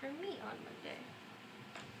for me on Monday.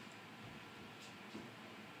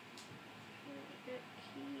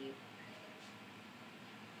 Keep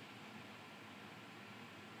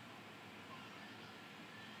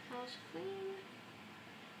house clean.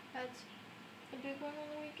 That's a big one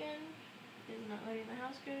on the weekend, is not letting the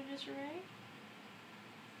house go to disarray.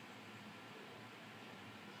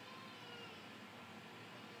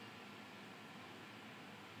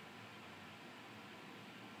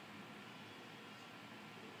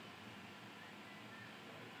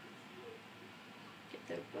 Get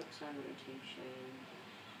their books on rotation.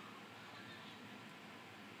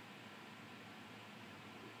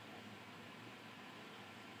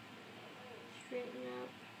 Straighten up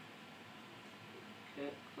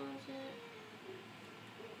coat closet.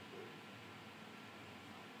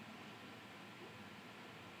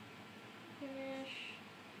 Finish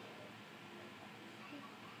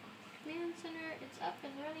command center. It's up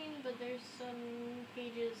and running, but there's some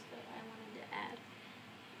pages that I wanted to add.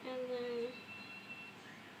 And then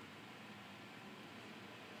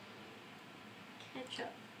catch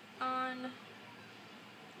up on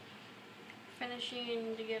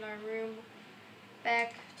finishing to get our room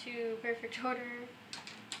back to perfect order.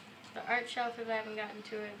 The art shelf if I haven't gotten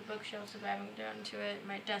to it, the bookshelves if I haven't gotten to it,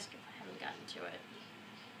 my desk if I haven't gotten to it.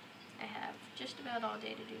 I have just about all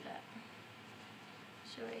day to do that.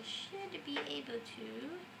 So I should be able to.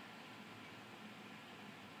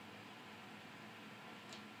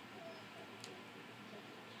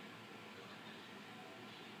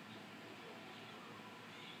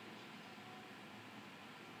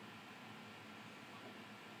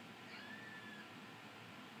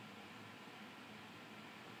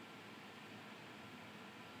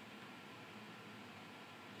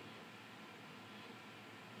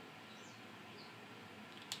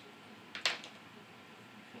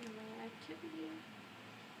 Activity,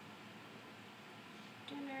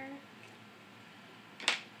 dinner.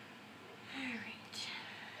 All right.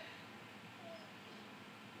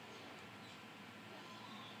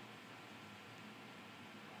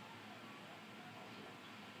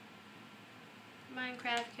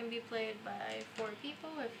 Minecraft can be played by 4 people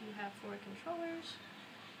if you have 4 controllers.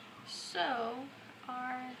 So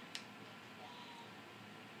our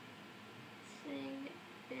thing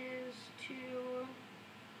is to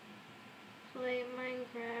play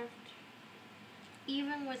Minecraft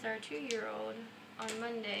even with our 2-year-old on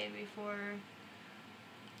Monday before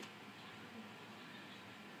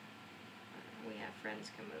we have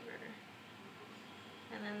friends come over.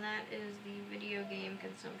 And then that is the video game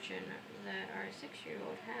consumption that our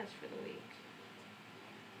 6-year-old has for the week.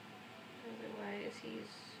 Otherwise,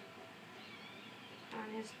 he's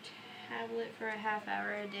on his tablet for a half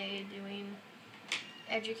hour a day doing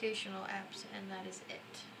educational apps, and that is it.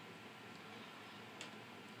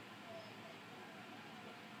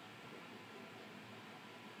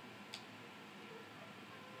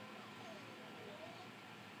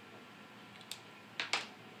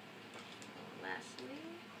 Lastly,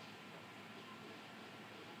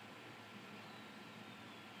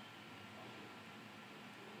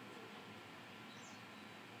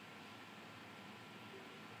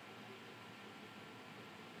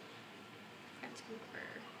 friends come over.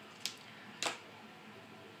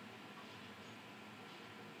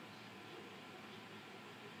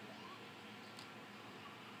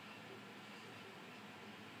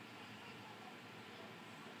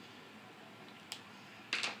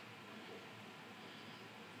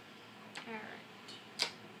 Alright.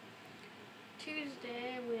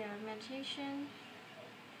 Tuesday we have meditation,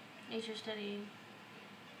 nature study,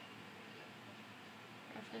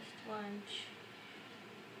 breakfast, lunch.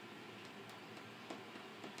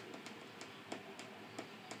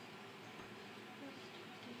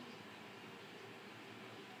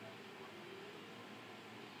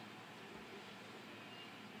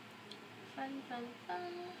 Fun, fun,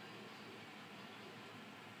 fun.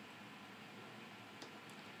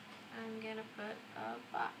 I'm gonna put a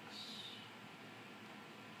box.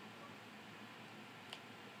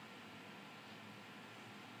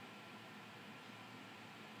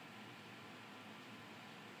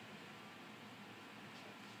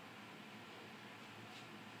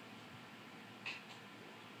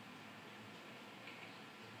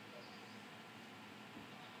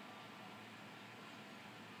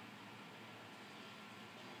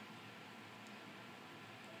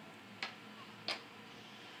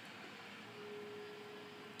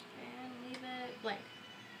 Blank.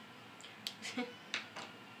 Do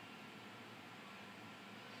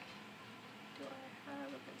I have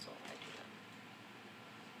a pencil? I do not.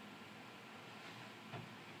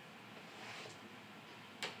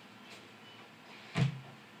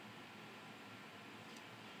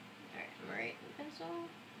 Alright, I'm writing pencil.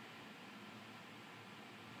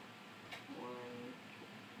 1,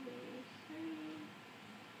 2, 3.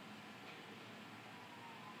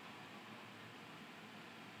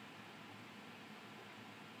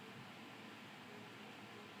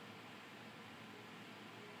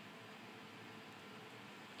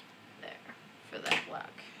 For that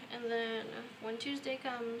block. And then when Tuesday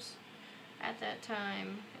comes, at that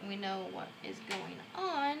time, and we know what is going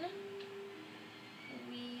on,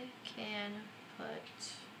 we can put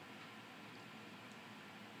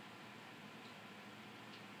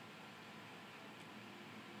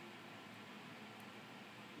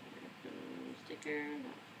sticker,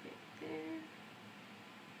 not right there,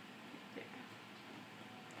 right there.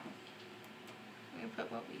 I'm gonna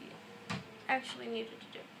put what we actually needed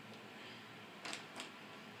to do.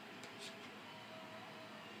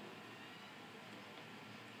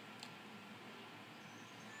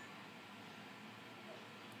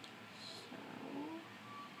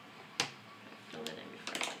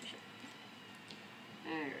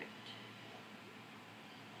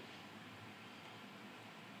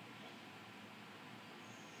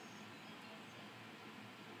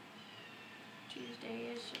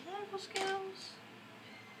 Tuesday is survival skills.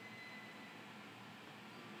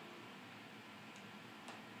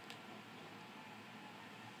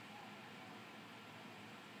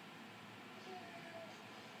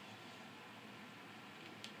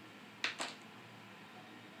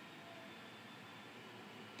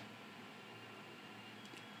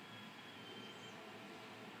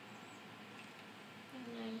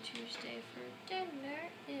 Tuesday for dinner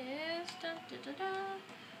is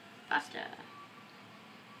pasta.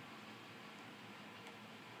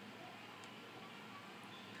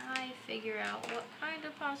 I figure out what kind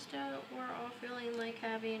of pasta we're all feeling like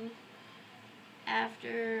having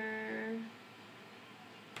after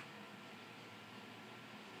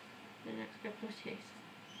the next couple of days.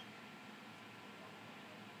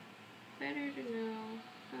 Better to know,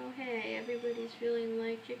 oh hey, everybody's feeling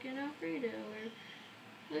like chicken alfredo, or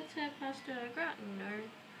let's have pasta au gratin, or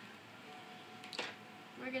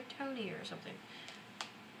rigatoni or something.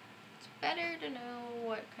 It's better to know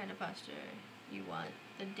what kind of pasta you want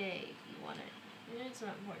the day you want it. It's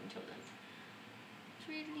not important until then. It's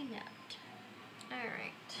really not.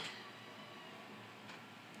 Alright.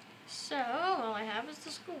 So, all I have is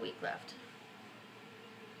the school week left.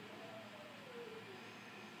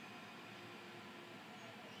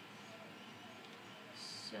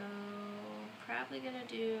 So, probably gonna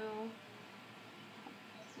do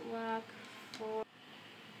block 4.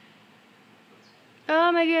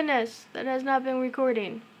 Oh my goodness, that has not been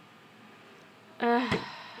recording. Well,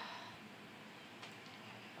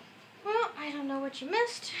 I don't know what you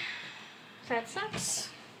missed. That sucks.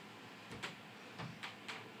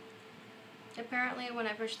 Apparently, when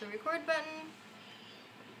I pushed the record button,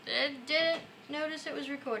 it didn't notice it was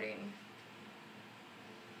recording.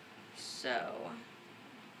 So,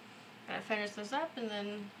 I'm gonna finish this up and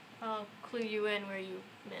then I'll clue you in where you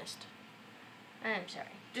missed. I'm sorry.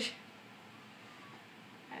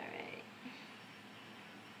 Alright.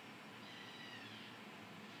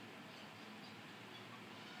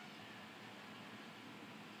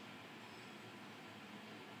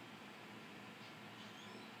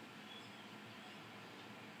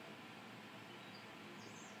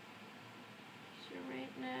 So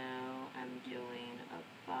right now I'm doing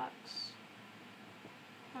a box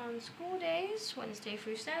on school days, Wednesday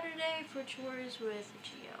through Saturday, for chores with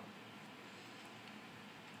Geo.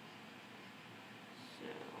 So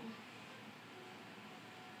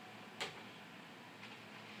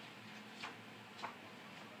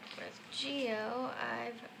with Geo,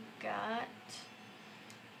 I've got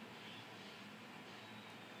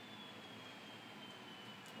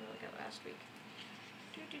what did I got last week?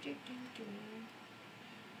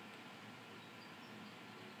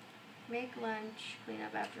 Make lunch, clean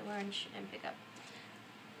up after lunch, and pick up.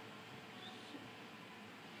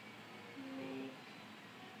 Make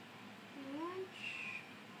lunch,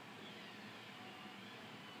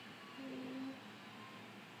 clean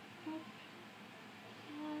up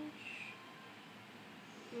lunch,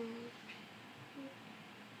 and pick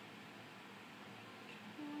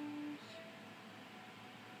chores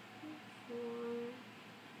before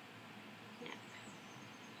nap.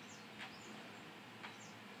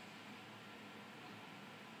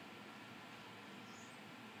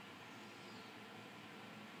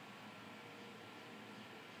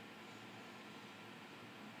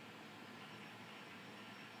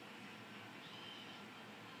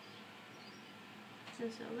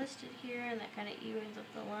 Since they're listed here and that kind of evens up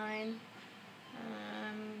the line,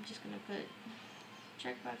 I'm just going to put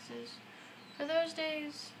check boxes for those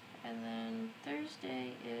days, and then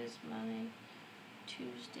Thursday is my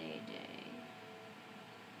Tuesday day.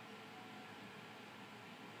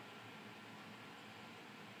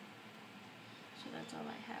 So that's all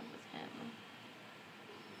I have with him.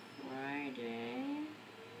 Friday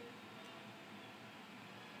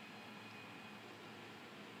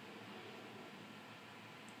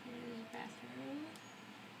is bathroom.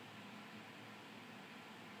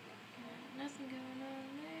 Got nothing going on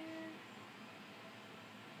there.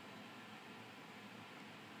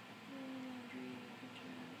 Laundry,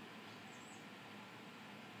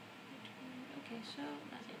 okay, so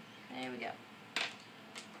nothing. There we go.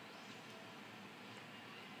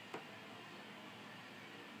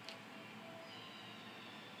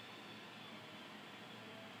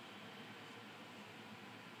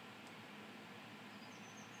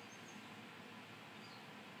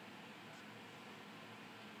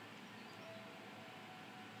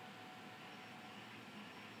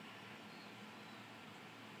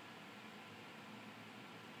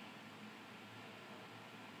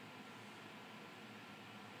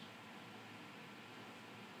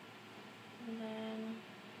 And then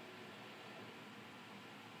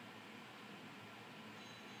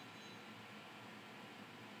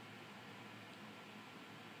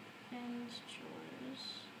ends chores.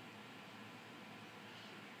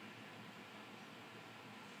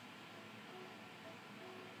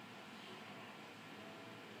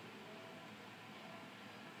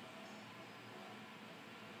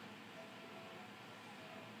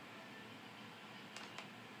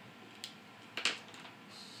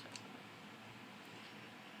 So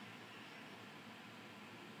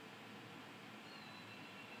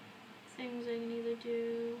things I can either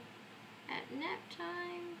do at nap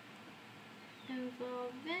time,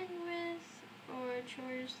 involve Vin with, or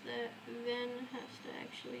chores that Vin has to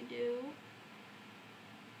actually do.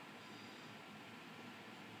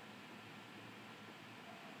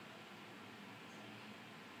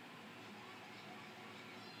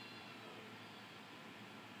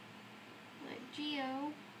 Like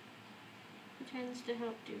Geo, who tends to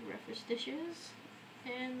help do breakfast dishes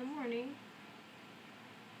in the morning.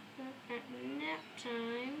 But at nap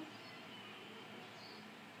time,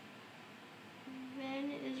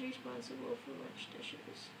 Ben is responsible for lunch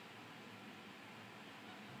dishes.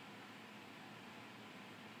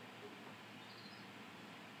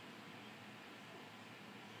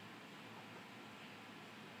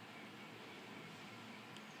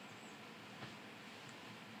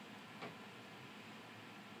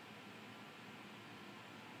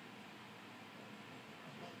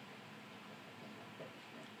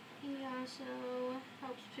 He also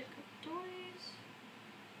helps pick up toys.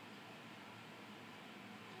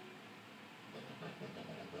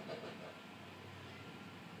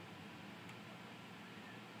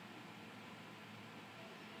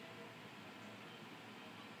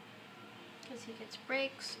 Because he gets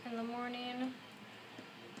breaks in the morning,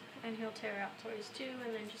 and he'll tear out toys too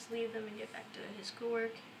and then just leave them and get back to his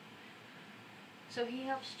schoolwork. So he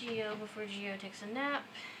helps Geo before Geo takes a nap,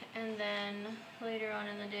 and then later on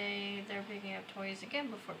in the day they're picking up toys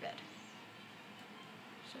again before bed.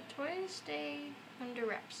 So toys stay under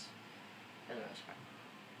wraps for the most part.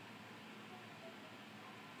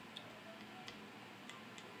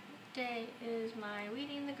 Day is my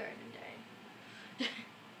weeding the garden day.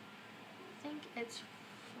 I think it's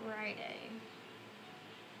Friday.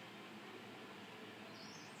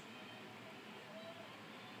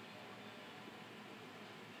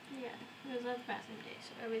 Yeah, because that's bathroom day,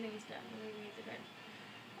 so everything's done when we weed the garden.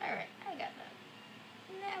 Alright, I got that.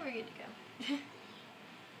 Now we're good to go.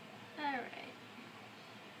 Alright.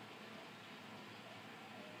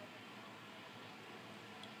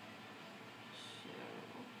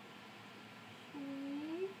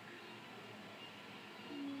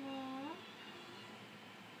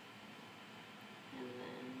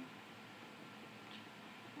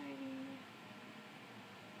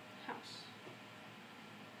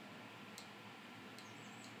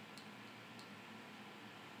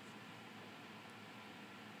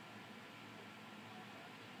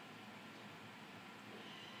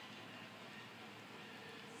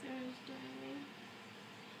 Thursday,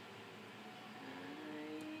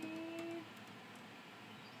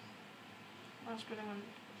 I lost what I wanted.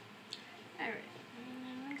 Alright, and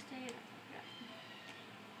then Wednesday, I forgot.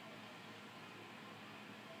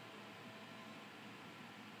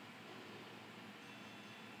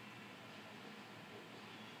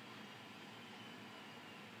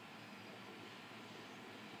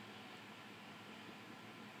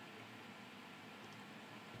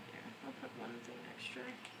 There, I'll put one thing extra.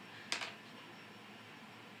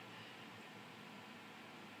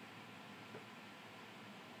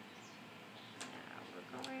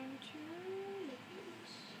 Going to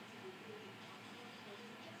Nicholas.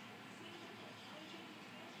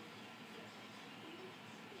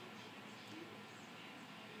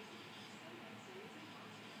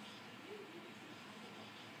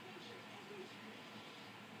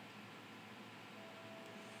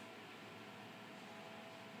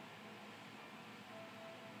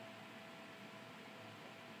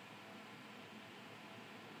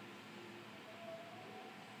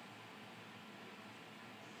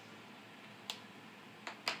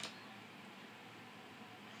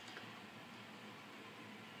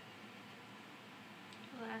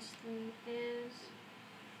 Last thing is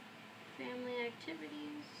family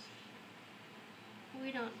activities.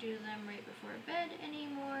 We don't do them right before bed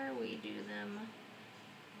anymore. We do them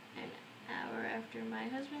an hour after my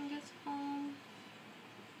husband gets home,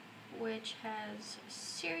 which has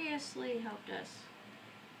seriously helped us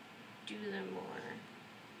do them more.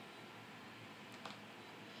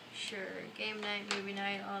 Sure, game night, movie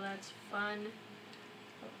night, all that's fun.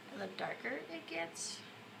 The darker it gets,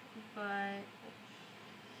 but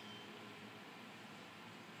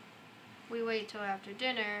we wait till after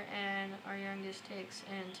dinner and our youngest takes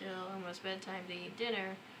until almost bedtime to eat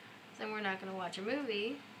dinner, then we're not going to watch a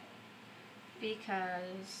movie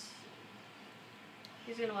because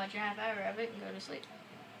he's going to watch a half hour of it and go to sleep.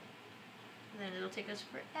 And then it'll take us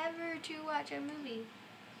forever to watch a movie.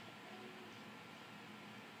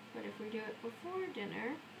 But if we do it before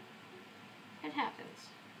dinner, it happens.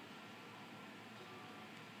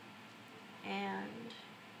 And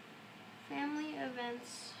family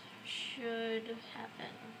events should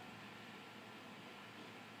happen.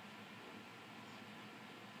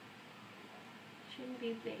 shouldn't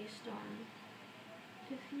be based on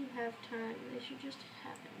if you have time. They should just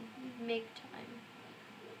happen. You make time.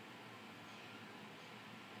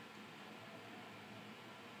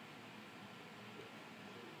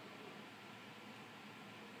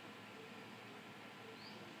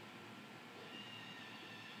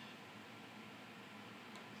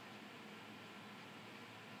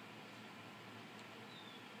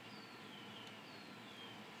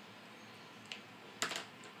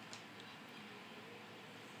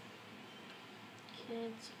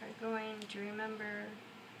 Kids are going to remember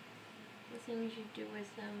the things you do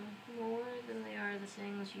with them more than they are the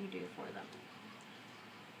things you do for them.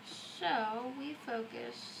 So we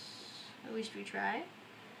focus, at least we try,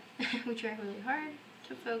 we try really hard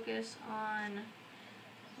to focus on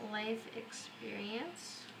life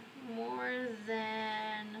experience more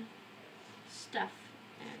than stuff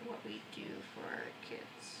and what we do for our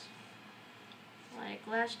kids. Like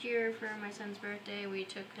last year for my son's birthday, we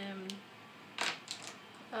took him to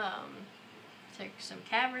some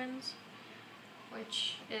caverns,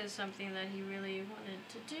 which is something that he really wanted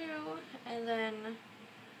to do. And then,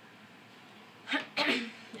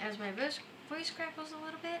 as my voice crackles a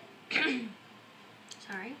little bit,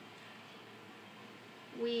 sorry,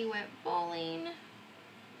 we went bowling.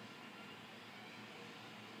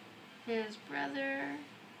 His brother,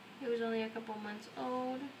 who was only a couple months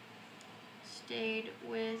old, stayed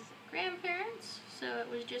with grandparents, so it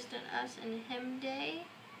was just an us and him day,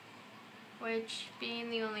 which, being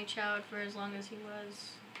the only child for as long as he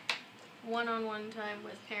was, one-on-one time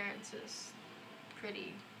with parents is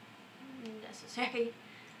pretty necessary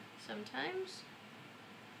sometimes.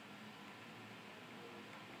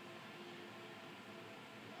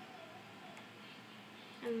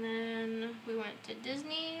 And then we went to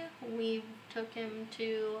Disney. We took him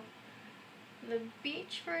to the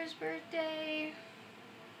beach for his birthday.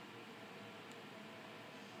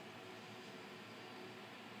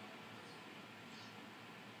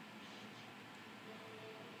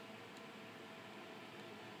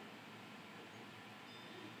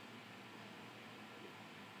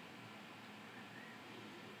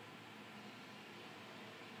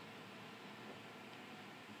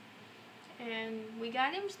 And we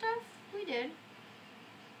got him stuff, we did,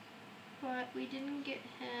 but we didn't get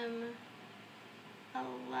him a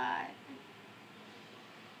lot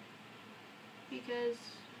because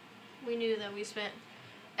we knew that we spent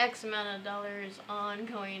X amount of dollars on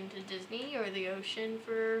going to Disney or the ocean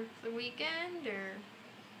for the weekend or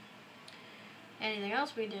anything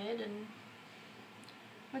else we did, and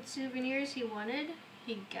what souvenirs he wanted,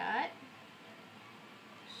 he got.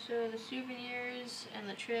 So the souvenirs and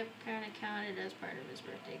the trip kind of counted as part of his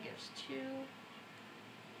birthday gifts too.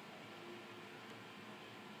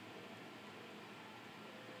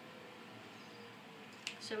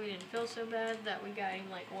 So we didn't feel so bad that we got him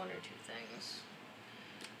like one or two things.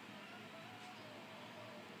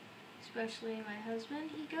 Especially my husband,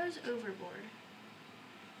 he goes overboard.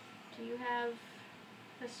 Do you have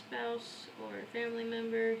a spouse or a family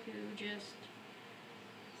member who just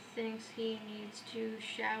thinks he needs to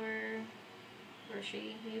shower, or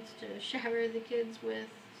she needs to shower the kids with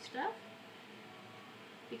stuff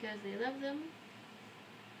because they love them?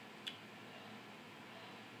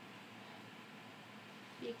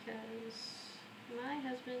 Because my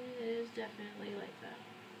husband is definitely like that.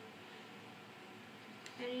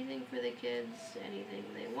 Anything for the kids, anything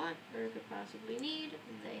they want or could possibly need,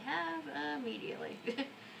 they have immediately.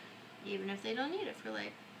 Even if they don't need it for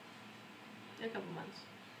like a couple months.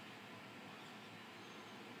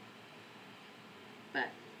 But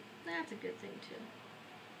that's a good thing too.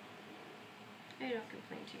 I don't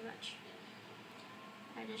complain too much.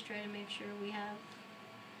 I just try to make sure we have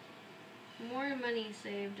more money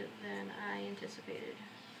saved than I anticipated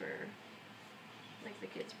for like the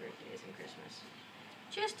kids' birthdays and Christmas.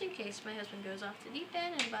 Just in case my husband goes off the deep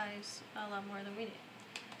end and buys a lot more than we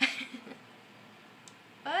need.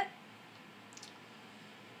 But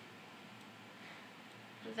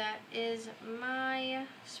that is my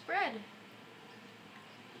spread.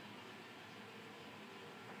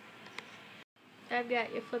 I've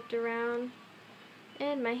got you flipped around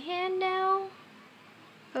in my hand now.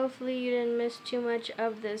 Hopefully you didn't miss too much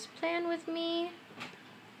of this plan with me,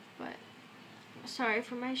 but sorry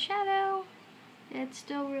for my shadow. It's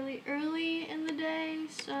still really early in the day,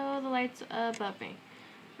 so the light's above me,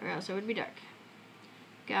 or else it would be dark.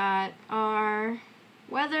 Got our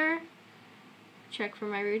weather, check for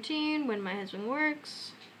my routine when my husband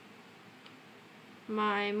works,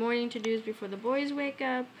 my morning to-dos before the boys wake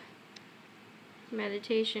up,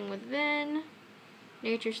 meditation with Vin,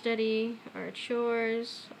 nature study, our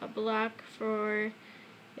chores, a block for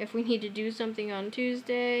if we need to do something on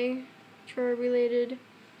Tuesday, chore related,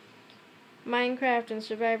 Minecraft and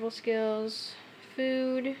survival skills,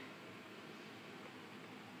 food,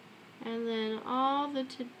 and then all the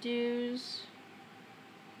to-dos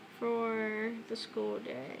for the school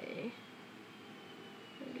day.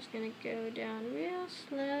 I'm just going to go down real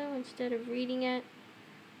slow instead of reading it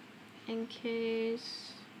in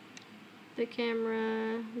case the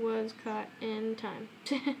camera was caught in time.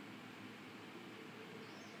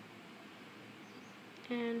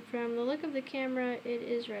 And from the look of the camera, it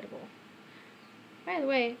is readable. By the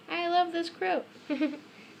way, I love this quote. It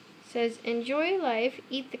says, "Enjoy life,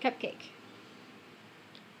 eat the cupcake."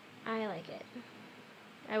 I like it.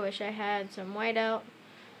 I wish I had some whiteout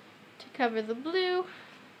to cover the blue,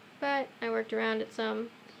 but I worked around it some.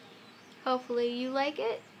 Hopefully you like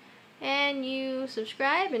it, and you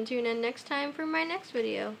subscribe and tune in next time for my next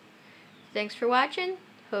video. Thanks for watching.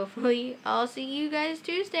 Hopefully I'll see you guys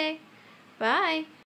Tuesday. Bye.